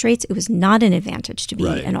low interest rates, it was not an advantage to be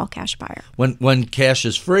an all-cash buyer. When cash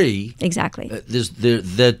is free, exactly,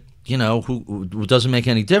 who doesn't make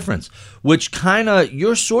any difference. Which kind of,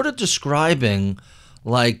 you're sort of describing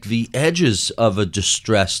like the edges of a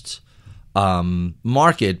distressed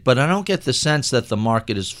market, but I don't get the sense that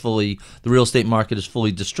the real estate market is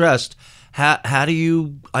fully distressed. How do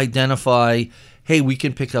you identify, hey, we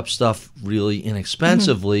can pick up stuff really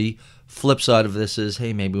inexpensively? Mm-hmm. Flip side of this is,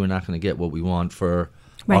 hey, maybe we're not going to get what we want for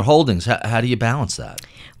our holdings. How do you balance that?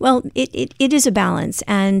 Well, it is a balance.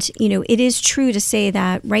 And, it is true to say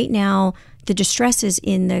that right now the distress is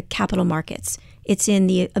in the capital markets. It's in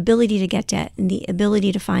the ability to get debt and the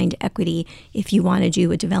ability to find equity if you want to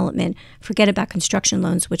do a development. Forget about construction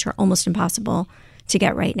loans, which are almost impossible to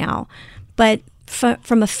get right now. But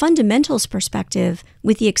from a fundamentals perspective,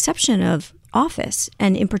 with the exception of office,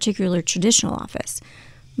 and in particular traditional office,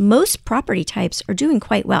 most property types are doing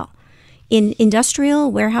quite well. In industrial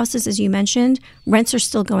warehouses, as you mentioned, rents are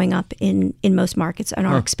still going up in most markets and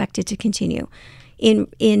are expected to continue. In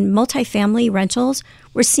multifamily rentals,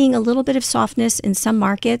 we're seeing a little bit of softness in some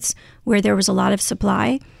markets where there was a lot of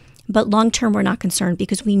supply, but long-term we're not concerned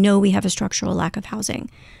because we know we have a structural lack of housing.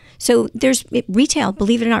 So there's retail,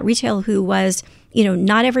 believe it or not, retail who was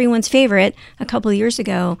not everyone's favorite a couple of years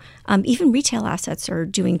ago. Even retail assets are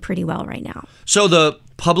doing pretty well right now. So the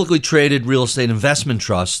publicly traded real estate investment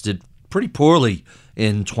trusts did pretty poorly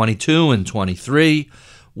in 22 and 23.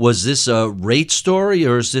 Was this a rate story,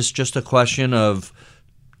 or is this just a question of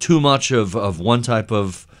too much of one type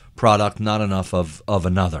of product, not enough of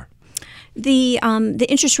another? The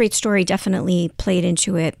interest rate story definitely played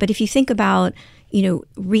into it. But if you think about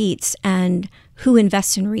REITs and who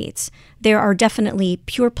invests in REITs, there are definitely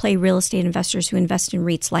pure play real estate investors who invest in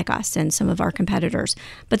REITs like us and some of our competitors.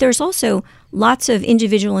 But there's also lots of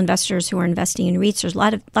individual investors who are investing in REITs. There's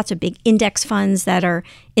lots of big index funds that are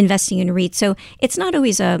investing in REITs. So it's not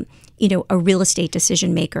always a real estate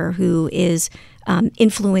decision maker who is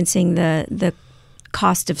influencing the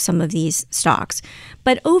cost of some of these stocks.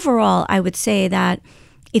 But overall, I would say that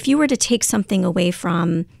if you were to take something away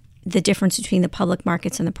from the difference between the public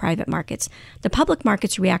markets and the private markets, the public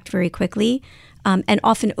markets react very quickly and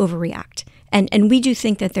often overreact. And we do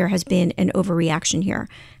think that there has been an overreaction here.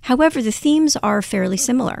 However, the themes are fairly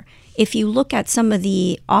similar. If you look at some of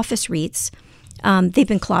the office REITs, they've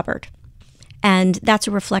been clobbered. And that's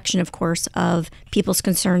a reflection, of course, of people's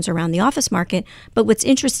concerns around the office market. But what's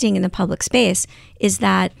interesting in the public space is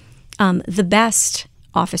that the best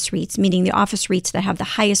office REITs, meaning the office REITs that have the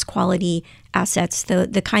highest quality assets,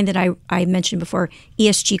 the kind that I mentioned before,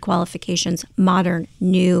 ESG qualifications, modern,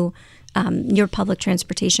 new, near public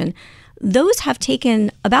transportation, those have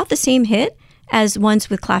taken about the same hit as ones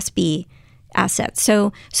with Class B assets.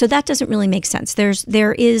 So that doesn't really make sense.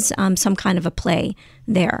 There is some kind of a play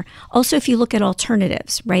there. Also, if you look at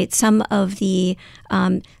alternatives, right, some of the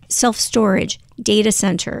self-storage, data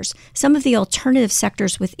centers, some of the alternative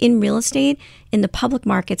sectors within real estate in the public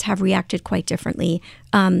markets have reacted quite differently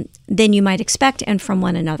than you might expect and from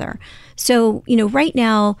one another. So, right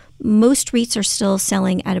now, most REITs are still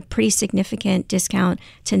selling at a pretty significant discount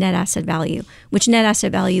to net asset value, which net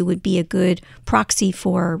asset value would be a good proxy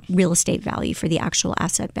for real estate value, for the actual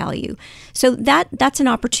asset value. So that's an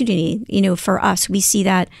opportunity, for us. We see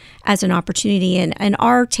that as an opportunity. And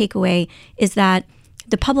our takeaway is that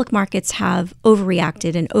the public markets have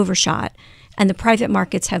overreacted and overshot, and the private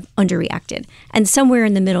markets have underreacted. And somewhere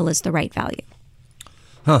in the middle is the right value.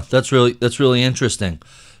 That's really interesting.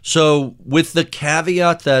 So with the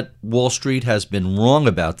caveat that Wall Street has been wrong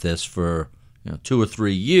about this for 2 or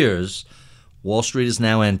 3 years, Wall Street is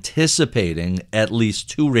now anticipating at least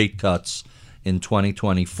 2 rate cuts in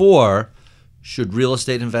 2024. Should real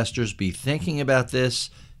estate investors be thinking about this?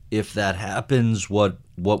 If that happens, what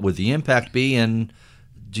would the impact be? And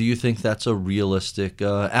do you think that's a realistic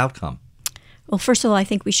outcome? Well, first of all, I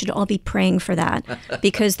think we should all be praying for that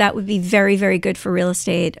because that would be very, very good for real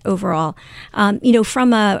estate overall.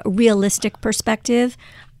 From a realistic perspective,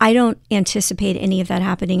 I don't anticipate any of that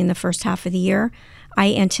happening in the first half of the year.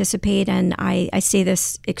 I anticipate, and I say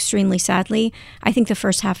this extremely sadly, I think the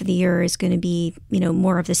first half of the year is going to be,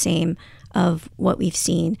 more of the same of what we've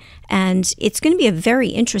seen. And it's going to be a very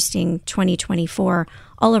interesting 2024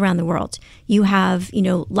 all around the world. You have,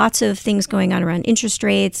 lots of things going on around interest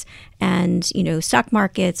rates and, stock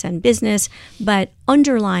markets and business. But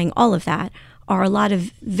underlying all of that are a lot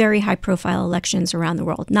of very high profile elections around the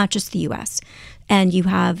world, not just the U.S. And you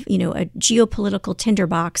have, a geopolitical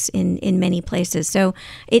tinderbox in many places. So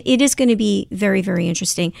it is going to be very, very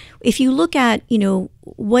interesting. If you look at,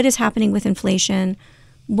 what is happening with inflation,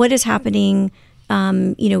 what is happening,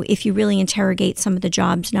 if you really interrogate some of the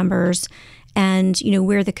jobs numbers and,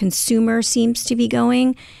 where the consumer seems to be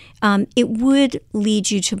going, it would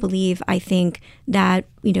lead you to believe, I think, that,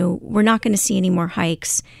 we're not going to see any more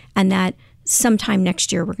hikes and that sometime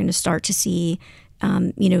next year we're going to start to see,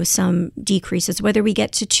 some decreases. Whether we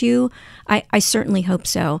get to 2, I certainly hope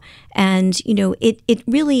so. And, it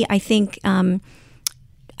really, I think,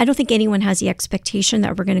 I don't think anyone has the expectation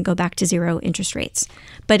that we're going to go back to 0 interest rates.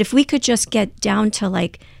 But if we could just get down to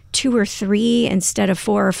like 2 or 3 instead of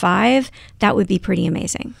 4 or 5, that would be pretty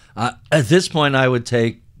amazing. At this point, I would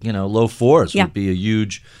take, low 4s would be a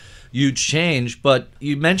huge change. But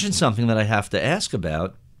you mentioned something that I have to ask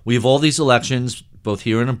about. We have all these elections, both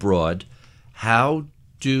here and abroad. How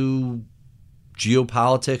do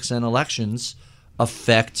geopolitics and elections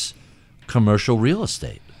affect commercial real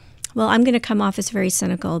estate? Well, I'm going to come off as very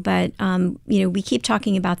cynical, but, we keep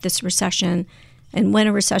talking about this recession and when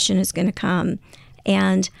a recession is going to come.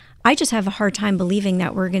 And I just have a hard time believing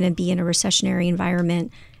that we're going to be in a recessionary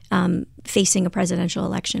environment facing a presidential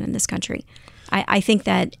election in this country. I think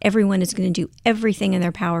that everyone is going to do everything in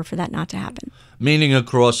their power for that not to happen. Meaning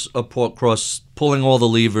across pulling all the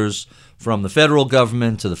levers from the federal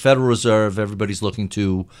government to the Federal Reserve, everybody's looking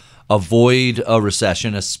to avoid a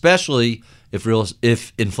recession, especially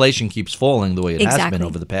if inflation keeps falling the way it has been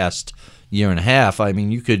over the past year and a half. I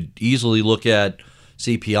mean, you could easily look at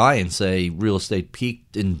CPI and say real estate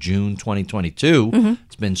peaked in June 2022. Mm-hmm.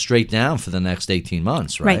 It's been straight down for the next 18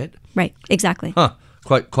 months, right? Right, exactly.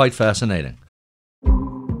 Quite fascinating.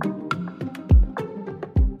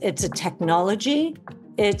 It's a technology,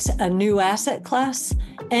 it's a new asset class,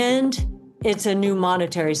 and it's a new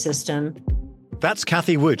monetary system. That's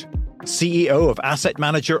Cathy Wood, CEO of asset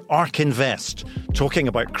manager ARK Invest, talking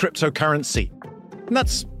about cryptocurrency. And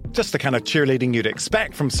that's just the kind of cheerleading you'd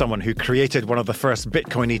expect from someone who created one of the first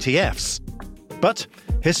Bitcoin ETFs. But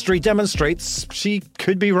history demonstrates she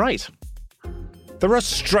could be right. There are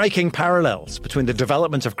striking parallels between the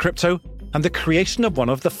development of crypto and the creation of one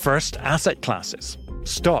of the first asset classes,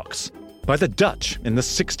 stocks, by the Dutch in the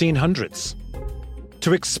 1600s.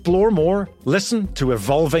 To explore more, listen to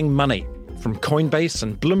Evolving Money from Coinbase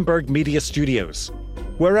and Bloomberg Media Studios,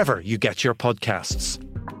 wherever you get your podcasts.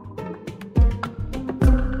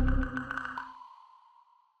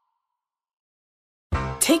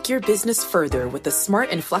 Take your business further with the smart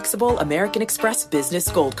and flexible American Express Business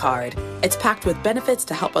Gold Card. It's packed with benefits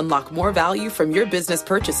to help unlock more value from your business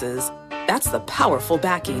purchases. That's the powerful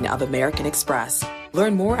backing of American Express.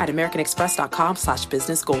 Learn more at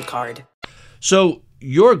americanexpress.com/businessgoldcard. So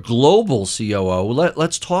you're global COO.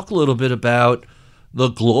 Let's talk a little bit about the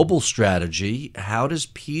global strategy. How does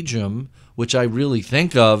PGIM, which I really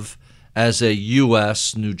think of as a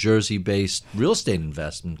U.S., New Jersey-based real estate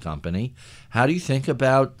investment company, how do you think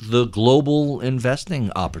about the global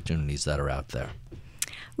investing opportunities that are out there?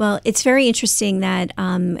 Well, it's very interesting that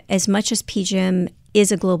as much as PGIM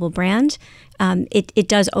is a global brand. It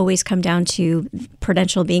does always come down to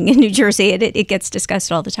Prudential being in New Jersey. It gets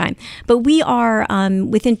discussed all the time. But we are,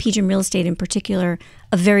 within PGIM Real Estate in particular,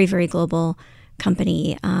 a very, very global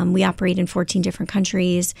company. We operate in 14 different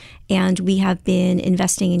countries, and we have been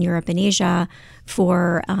investing in Europe and Asia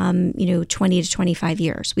for 20 to 25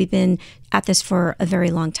 years. We've been at this for a very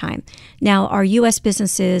long time. Now, our U.S.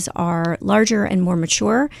 businesses are larger and more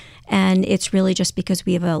mature, and it's really just because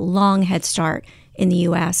we have a long head start in the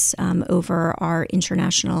U.S. Over our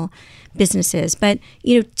international businesses. But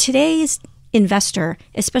today's investor,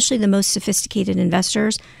 especially the most sophisticated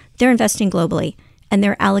investors, they're investing globally and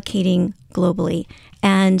they're allocating globally.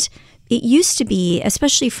 And it used to be,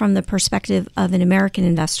 especially from the perspective of an American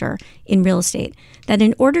investor in real estate, that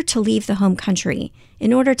in order to leave the home country,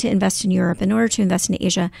 in order to invest in Europe, in order to invest in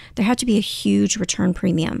Asia, there had to be a huge return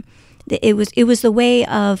premium. It was the way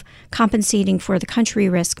of compensating for the country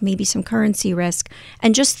risk, maybe some currency risk,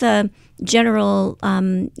 and just the general,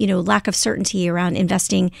 lack of certainty around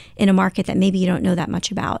investing in a market that maybe you don't know that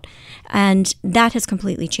much about. And that has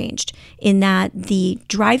completely changed in that the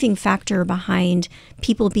driving factor behind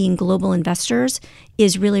people being global investors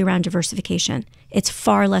is really around diversification. It's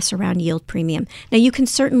far less around yield premium. Now, you can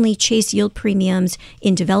certainly chase yield premiums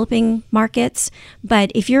in developing markets,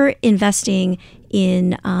 but if you're investing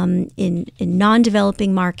in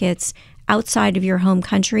non-developing markets outside of your home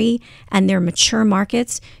country and they're mature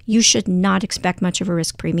markets, you should not expect much of a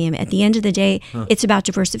risk premium. At the end of the day, It's about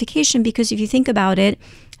diversification, because if you think about it,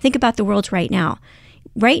 think about the world right now.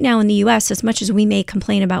 Right now in the U.S., as much as we may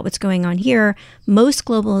complain about what's going on here, most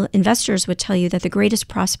global investors would tell you that the greatest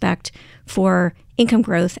prospect for income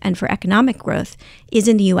growth and for economic growth is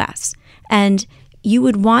in the U.S. And you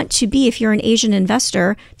would want to be, if you're an Asian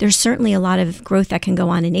investor, there's certainly a lot of growth that can go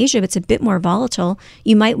on in Asia, but it's a bit more volatile.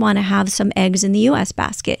 You might want to have some eggs in the U.S.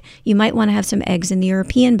 basket. You might want to have some eggs in the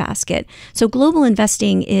European basket. So global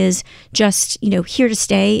investing is just, here to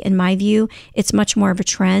stay, in my view. It's much more of a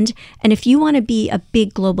trend. And if you want to be a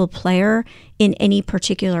big global player in any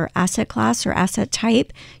particular asset class or asset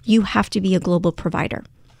type, you have to be a global provider.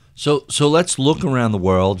 So let's look around the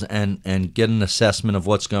world and get an assessment of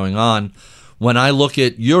what's going on. When I look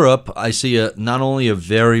at Europe, I see not only a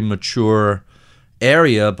very mature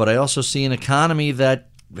area, but I also see an economy that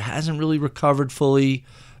hasn't really recovered fully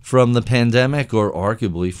from the pandemic, or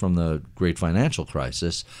arguably from the great financial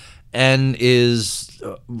crisis, and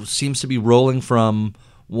seems to be rolling from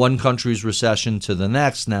one country's recession to the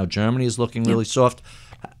next. Now Germany is looking really soft.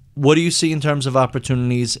 What do you see in terms of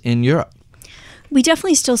opportunities in Europe? We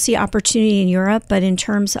definitely still see opportunity in Europe, but in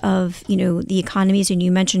terms of, the economies, and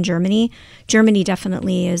you mentioned Germany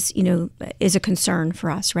definitely is a concern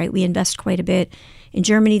for us, right? We invest quite a bit in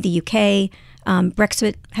Germany, the UK.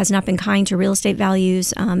 Brexit has not been kind to real estate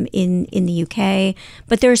values in the UK,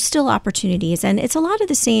 but there's still opportunities. And it's a lot of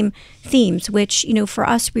the same themes, which, for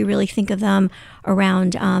us, we really think of them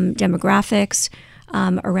around demographics,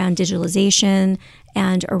 around digitalization,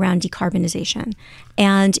 and around decarbonization.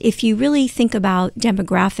 And if you really think about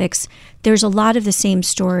demographics, there's a lot of the same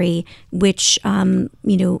story, which, often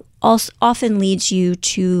leads you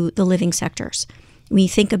to the living sectors. When you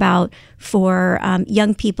think about for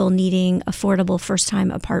young people needing affordable first-time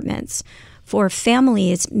apartments, for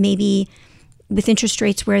families maybe with interest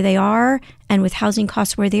rates where they are and with housing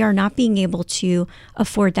costs where they are, not being able to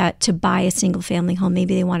afford that to buy a single-family home.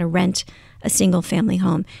 Maybe they want to rent a single-family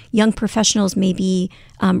home. Young professionals may be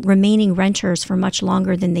remaining renters for much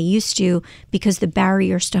longer than they used to because the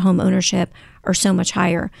barriers to home ownership are so much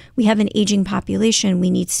higher. We have an aging population. We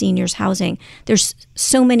need seniors housing. There's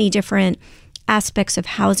so many different aspects of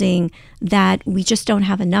housing that we just don't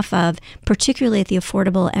have enough of, particularly at the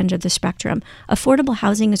affordable end of the spectrum. Affordable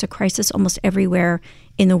housing is a crisis almost everywhere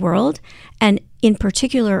in the world, and in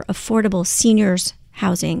particular, affordable seniors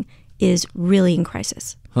housing is really in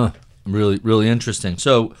crisis. Really, really interesting.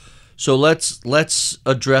 So let's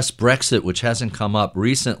address Brexit, which hasn't come up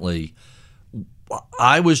recently.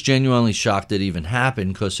 I was genuinely shocked it even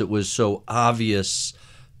happened because it was so obvious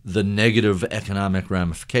the negative economic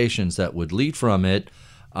ramifications that would lead from it.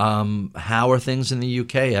 How are things in the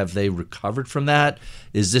UK? Have they recovered from that?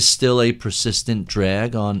 Is this still a persistent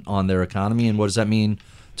drag on their economy, and what does that mean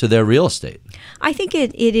to their real estate? I think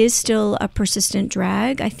it is still a persistent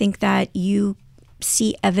drag. I think that you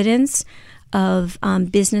see evidence of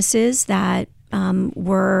businesses that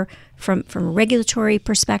were, from a regulatory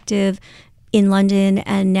perspective, in London,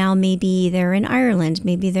 and now maybe they're in Ireland,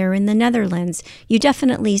 maybe they're in the Netherlands. You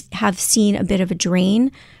definitely have seen a bit of a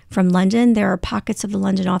drain from London. There are pockets of the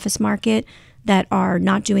London office market that are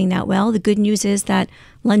not doing that well. The good news is that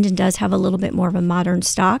London does have a little bit more of a modern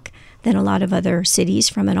stock than a lot of other cities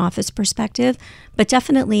from an office perspective. But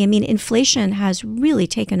definitely, I mean, inflation has really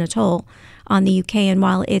taken a toll on the UK. And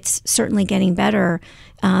while it's certainly getting better,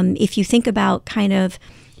 if you think about kind of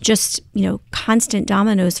just, constant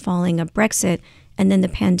dominoes falling of Brexit and then the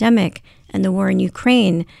pandemic and the war in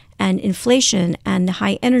Ukraine and inflation and the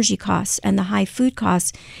high energy costs and the high food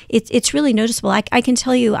costs, it's really noticeable. I can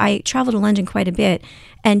tell you, I travel to London quite a bit,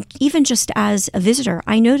 and even just as a visitor,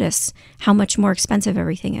 I notice how much more expensive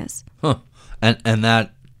everything is. Huh. And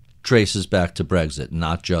that traces back to Brexit,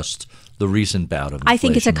 not just the recent bout of inflation. I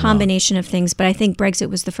think it's a combination of things, but I think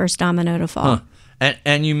Brexit was the first domino to fall. Huh.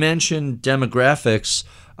 And you mentioned demographics.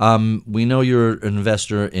 We know you're an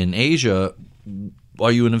investor in Asia.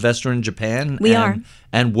 Are you an investor in Japan? We are.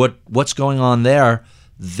 And what's going on there?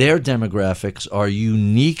 Their demographics are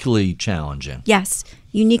uniquely challenging. Yes,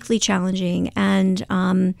 uniquely challenging. And,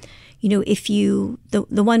 if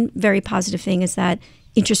the one very positive thing is that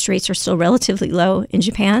interest rates are still relatively low in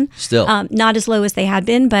Japan. Still. Not as low as they had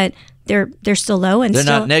been, but they're still low. And they're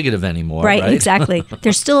not negative anymore, right? Exactly.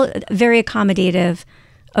 They're still very accommodative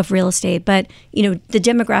of real estate. But, the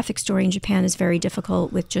demographic story in Japan is very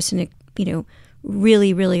difficult with just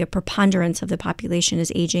really, really a preponderance of the population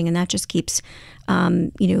is aging, and that just keeps,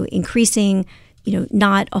 increasing.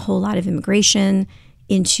 Not a whole lot of immigration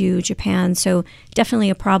into Japan, so definitely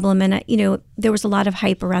a problem. And there was a lot of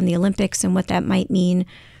hype around the Olympics and what that might mean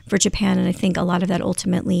for Japan, and I think a lot of that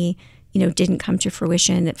ultimately, didn't come to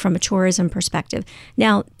fruition from a tourism perspective.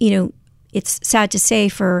 Now, it's sad to say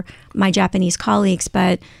for my Japanese colleagues,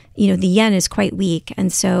 but the yen is quite weak.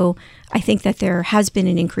 And so I think that there has been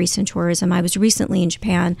an increase in tourism. I was recently in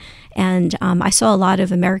Japan, and I saw a lot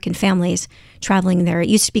of American families traveling there. It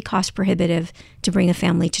used to be cost prohibitive to bring a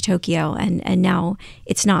family to Tokyo, and now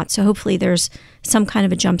it's not. So hopefully there's some kind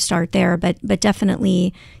of a jump start there. But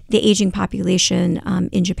definitely the aging population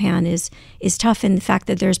in Japan is tough, in the fact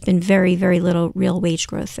that there's been very, very little real wage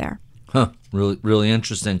growth there. Huh. Really, really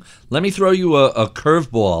interesting. Let me throw you a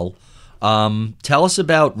curveball. Tell us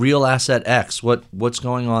about Real Asset X. What's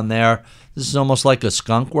going on there? This is almost like a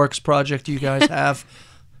skunkworks project you guys have.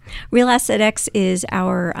 Real Asset X is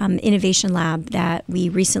our innovation lab that we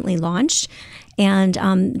recently launched. And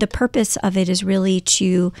the purpose of it is really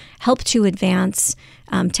to help to advance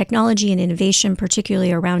technology and innovation,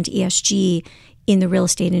 particularly around ESG in the real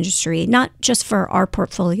estate industry, not just for our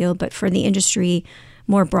portfolio, but for the industry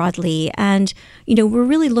more broadly. And, we're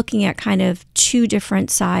really looking at kind of two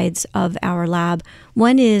different sides of our lab.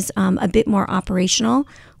 One is a bit more operational,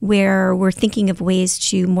 where we're thinking of ways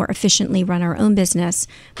to more efficiently run our own business,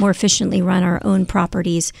 more efficiently run our own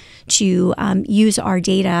properties, to use our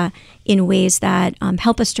data in ways that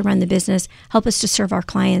help us to run the business, help us to serve our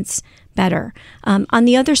clients better. On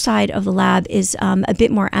the other side of the lab is a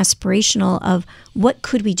bit more aspirational of what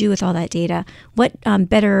could we do with all that data? What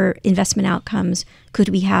better investment outcomes could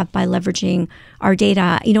we have by leveraging our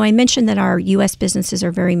data? I mentioned that our U.S. businesses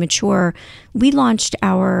are very mature. We launched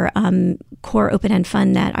our core open-end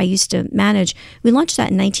fund that I used to manage. We launched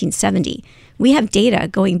that in 1970. We have data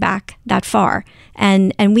going back that far,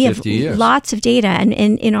 and we have lots of data. And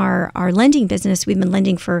in our lending business, we've been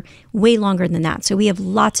lending for way longer than that. So we have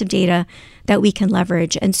lots of data that we can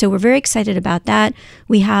leverage. And so we're very excited about that.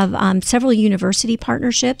 We have several university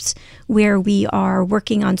partnerships where we are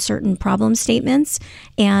working on certain problem statements,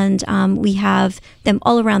 and we have them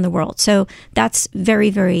all around the world. So that's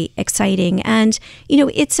very, very exciting. And,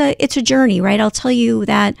 it's a journey, right? I'll tell you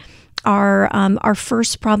that our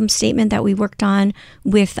first problem statement that we worked on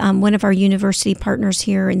with one of our university partners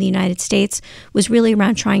here in the United States was really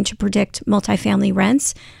around trying to predict multifamily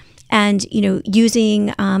rents, and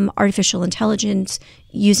using artificial intelligence,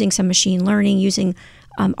 using some machine learning, using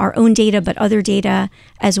our own data but other data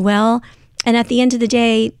as well. And at the end of the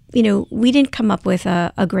day, we didn't come up with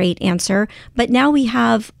a great answer, but now we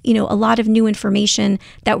have a lot of new information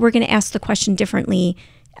that we're going to ask the question differently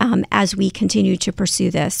as we continue to pursue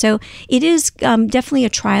this. So it is definitely a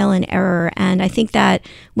trial and error. And I think that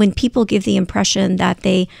when people give the impression that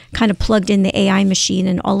they kind of plugged in the AI machine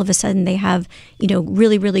and all of a sudden they have,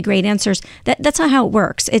 really, really great answers, that's not how it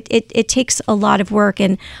works. It takes a lot of work.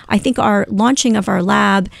 And I think our launching of our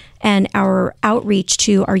lab and our outreach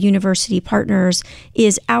to our university partners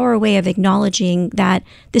is our way of acknowledging that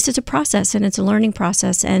this is a process and it's a learning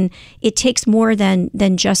process, and it takes more than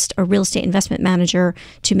just a real estate investment manager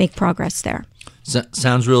to make progress there.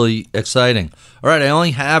 Sounds really exciting. All right, I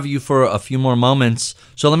only have you for a few more moments,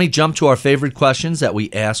 so let me jump to our favorite questions that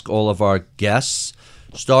we ask all of our guests.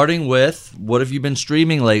 starting with what have you been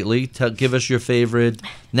streaming lately? Give us your favorite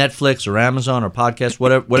Netflix or Amazon or podcast,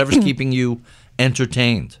 whatever's keeping you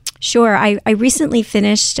entertained. Sure. I recently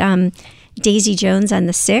finished Daisy Jones and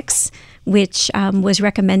the Six, which was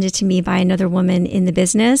recommended to me by another woman in the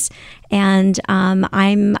business, and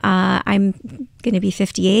I'm going to be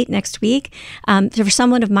 58 next week. For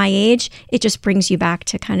someone of my age, it just brings you back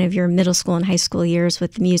to kind of your middle school and high school years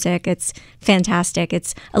with the music. It's fantastic.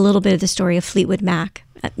 It's a little bit of the story of Fleetwood Mac,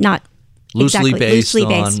 not loosely based.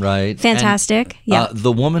 Right? Fantastic. And,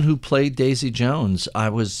 the woman who played Daisy Jones, I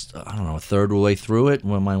was, I don't know, a third of the way through it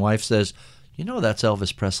when my wife says, "You know, that's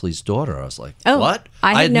Elvis Presley's daughter." I was like, "What?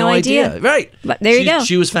 I had no idea." Right. But there you go.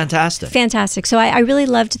 She was fantastic. Fantastic. So I really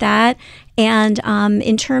loved that. And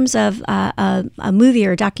in terms of a movie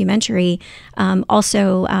or a documentary,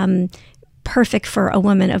 also perfect for a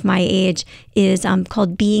woman of my age is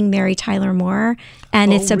called Being Mary Tyler Moore.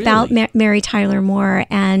 And it's about Mary Tyler Moore.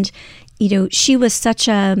 And, you know, she was such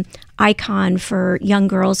a icon for young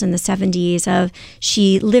girls in the 70s.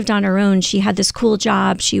 She lived on her own. She had this cool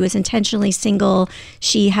job. She was intentionally single.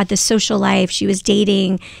 She had this social life. She was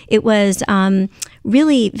dating. It was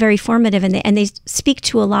really very formative, and they speak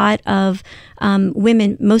to a lot of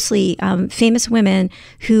women, mostly famous women,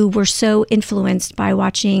 who were so influenced by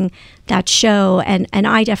watching that show, and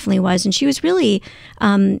I definitely was. And she was really,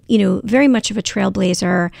 very much of a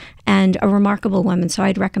trailblazer and a remarkable woman. So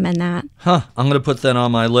I'd recommend that. I'm going to put that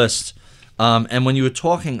on my list. And when you were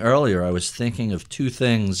talking earlier, I was thinking of two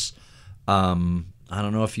things. I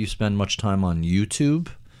don't know if you spend much time on YouTube,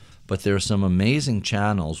 but there are some amazing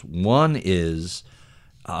channels. One is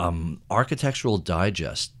Architectural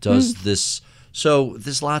Digest does this. So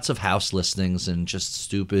there's lots of house listings and just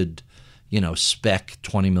stupid, spec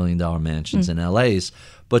 $20 million mansions in LA's.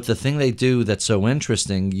 But the thing they do that's so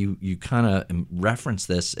interesting, you kind of reference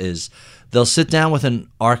this, is they'll sit down with an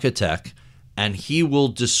architect and he will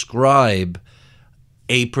describe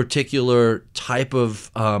a particular type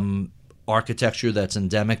of architecture that's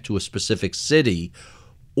endemic to a specific city,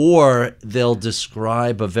 or they'll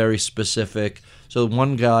describe a very specific. So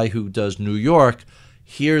one guy who does New York,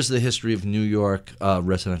 here's the history of New York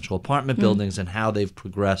residential apartment buildings and how they've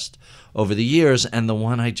progressed over the years. And the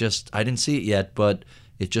one I didn't see it yet, but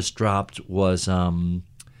it just dropped, was New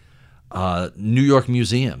York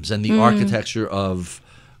museums and the architecture of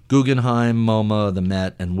Guggenheim, MoMA, the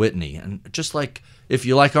Met, and Whitney. And just like, if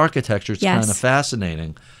you like architecture, it's kind of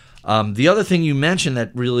fascinating. The other thing you mentioned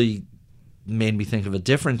that really made me think of a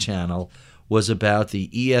different channel was about the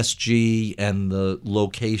ESG and the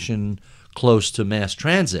location close to mass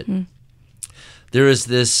transit. There is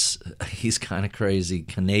this, he's kind of crazy,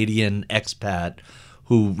 Canadian expat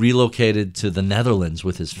who relocated to the Netherlands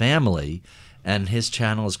with his family, and his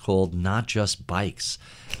channel is called Not Just Bikes.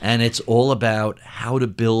 And it's all about how to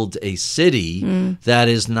build a city that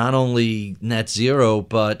is not only net zero,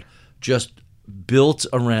 but just built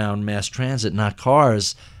around mass transit, not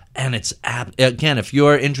cars. And it's, again, if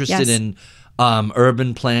you're interested in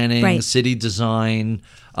urban planning, city design,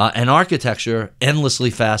 and architecture, endlessly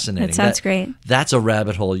fascinating. That sounds great. That's a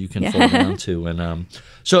rabbit hole you can fall down to. And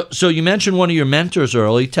so you mentioned one of your mentors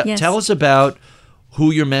early. Tell us about who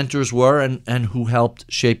your mentors were and who helped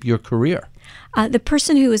shape your career. The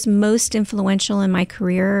person who was most influential in my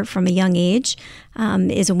career from a young age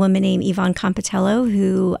is a woman named Yvonne Compitello,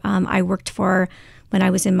 who I worked for when I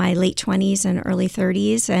was in my late 20s and early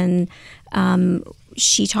 30s. And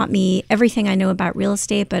she taught me everything I know about real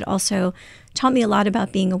estate, but also taught me a lot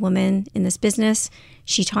about being a woman in this business.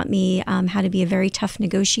 She taught me how to be a very tough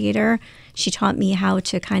negotiator. She taught me how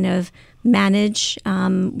to kind of manage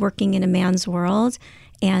working in a man's world.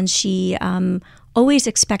 And she always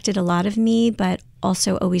expected a lot of me, but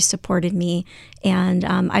also always supported me. And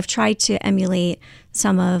I've tried to emulate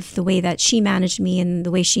some of the way that she managed me and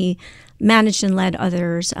the way she managed and led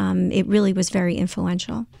others. It really was very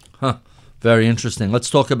influential. Very interesting. Let's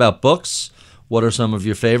talk about books. What are some of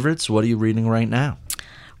your favorites? What are you reading right now?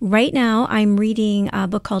 Right now, I'm reading a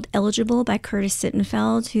book called Eligible by Curtis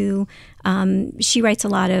Sittenfeld, who she writes a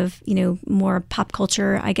lot of, more pop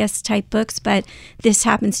culture, I guess, type books. But this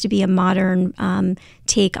happens to be a modern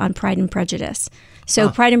take on Pride and Prejudice. So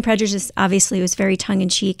Pride and Prejudice obviously was very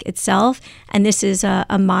tongue-in-cheek itself, and this is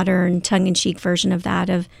a modern tongue-in-cheek version of that,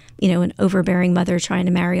 of an overbearing mother trying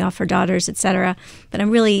to marry off her daughters, etc. But I'm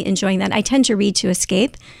really enjoying that. I tend to read to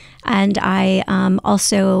escape, and I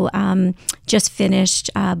also just finished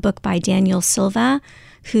a book by Daniel Silva,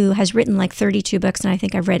 who has written like 32 books, and I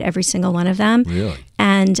think I've read every single one of them. Really?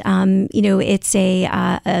 And it's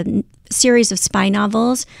a series of spy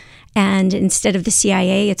novels. And instead of the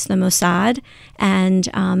CIA, it's the Mossad. And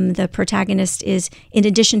the protagonist is, in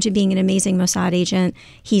addition to being an amazing Mossad agent,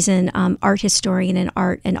 he's an art historian and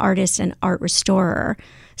an artist and art restorer.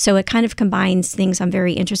 So it kind of combines things I'm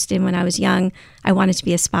very interested in. When I was young, I wanted to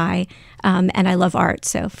be a spy, and I love art.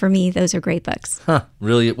 So for me, those are great books. Huh,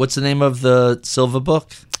 really? What's the name of the Silva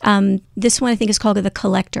book? This one I think is called The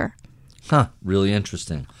Collector. Huh, really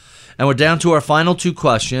interesting. And we're down to our final two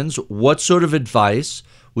questions. What sort of advice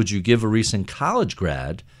would you give a recent college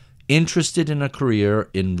grad interested in a career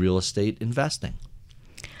in real estate investing?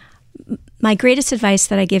 My greatest advice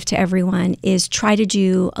that I give to everyone is try to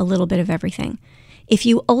do a little bit of everything. If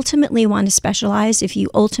you ultimately want to specialize, if you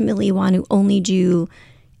ultimately want to only do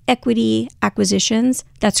equity acquisitions,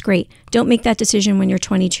 that's great. Don't make that decision when you're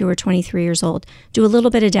 22 or 23 years old. Do a little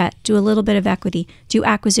bit of debt, do a little bit of equity, do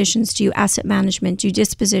acquisitions, do asset management, do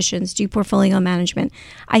dispositions, do portfolio management.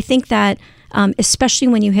 I think that especially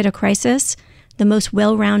when you hit a crisis, the most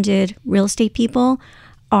well-rounded real estate people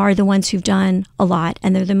are the ones who've done a lot,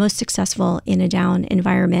 and they're the most successful in a down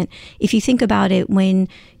environment. If you think about it, when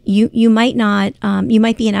you might not, you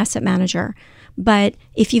might be an asset manager, but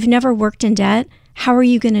if you've never worked in debt, how are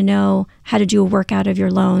you going to know how to do a workout of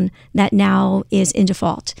your loan that now is in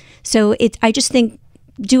default? So I just think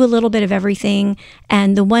do a little bit of everything.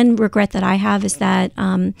 And the one regret that I have is that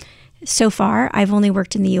so far, I've only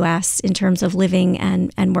worked in the U.S. in terms of living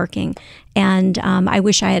and working. And I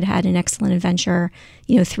wish I had had an excellent adventure,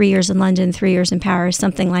 3 years in London, 3 years in Paris,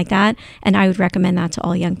 something like that. And I would recommend that to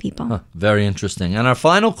all young people. Huh, very interesting. And our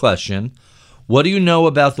final question, what do you know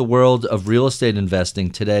about the world of real estate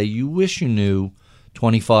investing today you wish you knew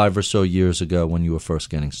 25 or so years ago when you were first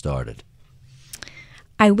getting started?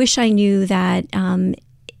 I wish I knew that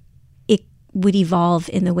would evolve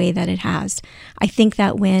in the way that it has. I think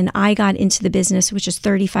that when I got into the business, which is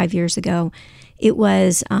 35 years ago, it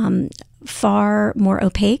was far more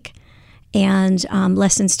opaque and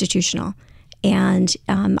less institutional. And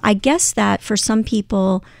I guess that for some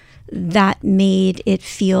people, that made it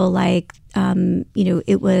feel like,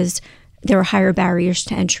 there were higher barriers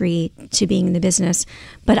to entry to being in the business.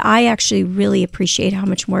 But I actually really appreciate how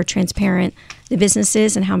much more transparent the business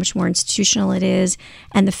is and how much more institutional it is,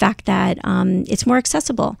 and the fact that it's more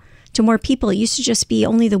accessible to more people. It used to just be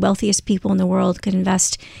only the wealthiest people in the world could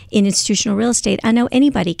invest in institutional real estate. I know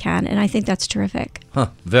anybody can, and I think that's terrific.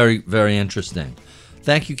 Very, very interesting.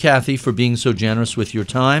 Thank you, Cathy, for being so generous with your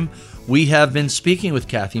time. We have been speaking with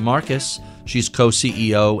Cathy Marcus. She's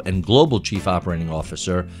co-CEO and Global Chief Operating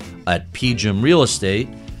Officer at PGIM Real Estate.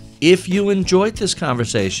 If you enjoyed this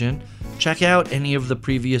conversation, check out any of the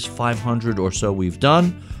previous 500 or so we've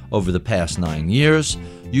done over the past 9 years.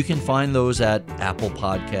 You can find those at Apple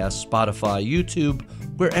Podcasts, Spotify, YouTube,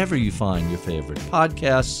 wherever you find your favorite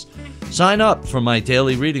podcasts. Sign up for my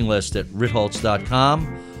daily reading list at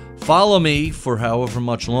ritholtz.com. Follow me for however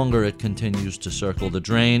much longer it continues to circle the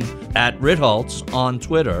drain at Ritholtz on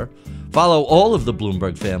Twitter. Follow all of the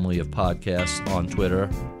Bloomberg family of podcasts on Twitter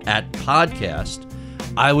at Podcast.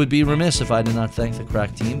 I would be remiss if I did not thank the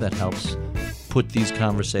crack team that helps put these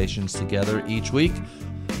conversations together each week.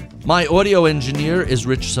 My audio engineer is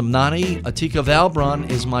Rich Samnani. Atika Valbron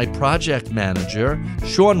is my project manager.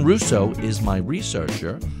 Sean Russo is my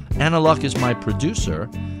researcher. Anna Luck is my producer.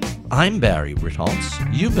 I'm Barry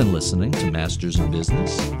Ritholtz. You've been listening to Masters in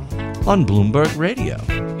Business on Bloomberg Radio.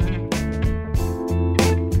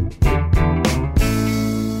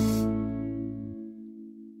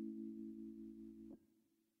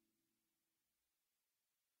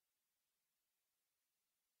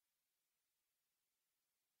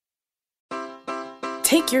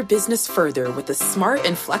 Take your business further with the smart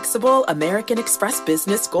and flexible American Express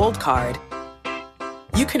Business Gold Card.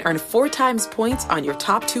 You can earn 4 times points on your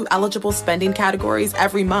top 2 eligible spending categories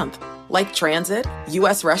every month, like transit,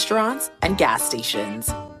 U.S. restaurants, and gas stations.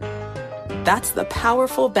 That's the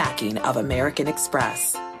powerful backing of American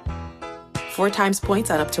Express. 4 times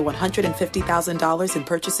points on up to $150,000 in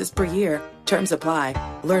purchases per year. Terms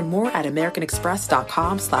apply. Learn more at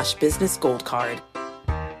americanexpress.com/businessgoldcard.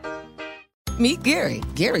 Meet Gary.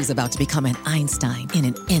 Gary's about to become an Einstein in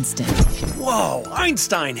an instant. Whoa,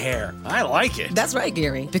 Einstein hair. I like it. That's right,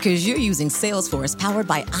 Gary, because you're using Salesforce powered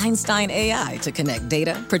by Einstein AI to connect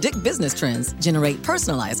data, predict business trends, generate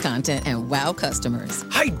personalized content, and wow customers.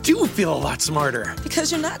 I do feel a lot smarter.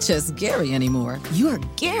 Because you're not just Gary anymore. You're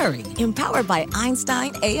Gary, empowered by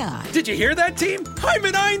Einstein AI. Did you hear that, team? I'm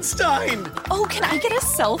an Einstein. Oh, can I get a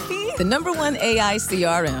selfie? The #1 AI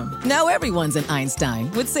CRM. Now everyone's an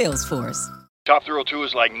Einstein with Salesforce. Top Thrill 2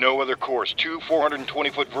 is like no other course. 2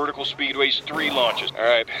 420-foot vertical speedways, 3 launches. All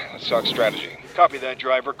right, let's talk strategy. Copy that,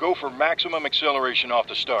 driver. Go for maximum acceleration off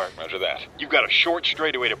the start. Roger that. You've got a short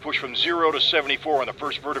straightaway to push from 0 to 74 on the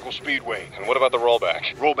first vertical speedway. And what about the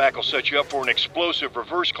rollback? Rollback will set you up for an explosive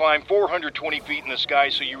reverse climb 420 feet in the sky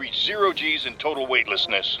so you reach 0 Gs in total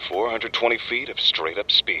weightlessness. 420 feet of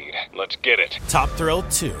straight-up speed. Let's get it. Top Thrill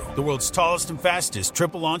 2, the world's tallest and fastest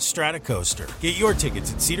triple-launch strata coaster. Get your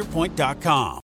tickets at cedarpoint.com.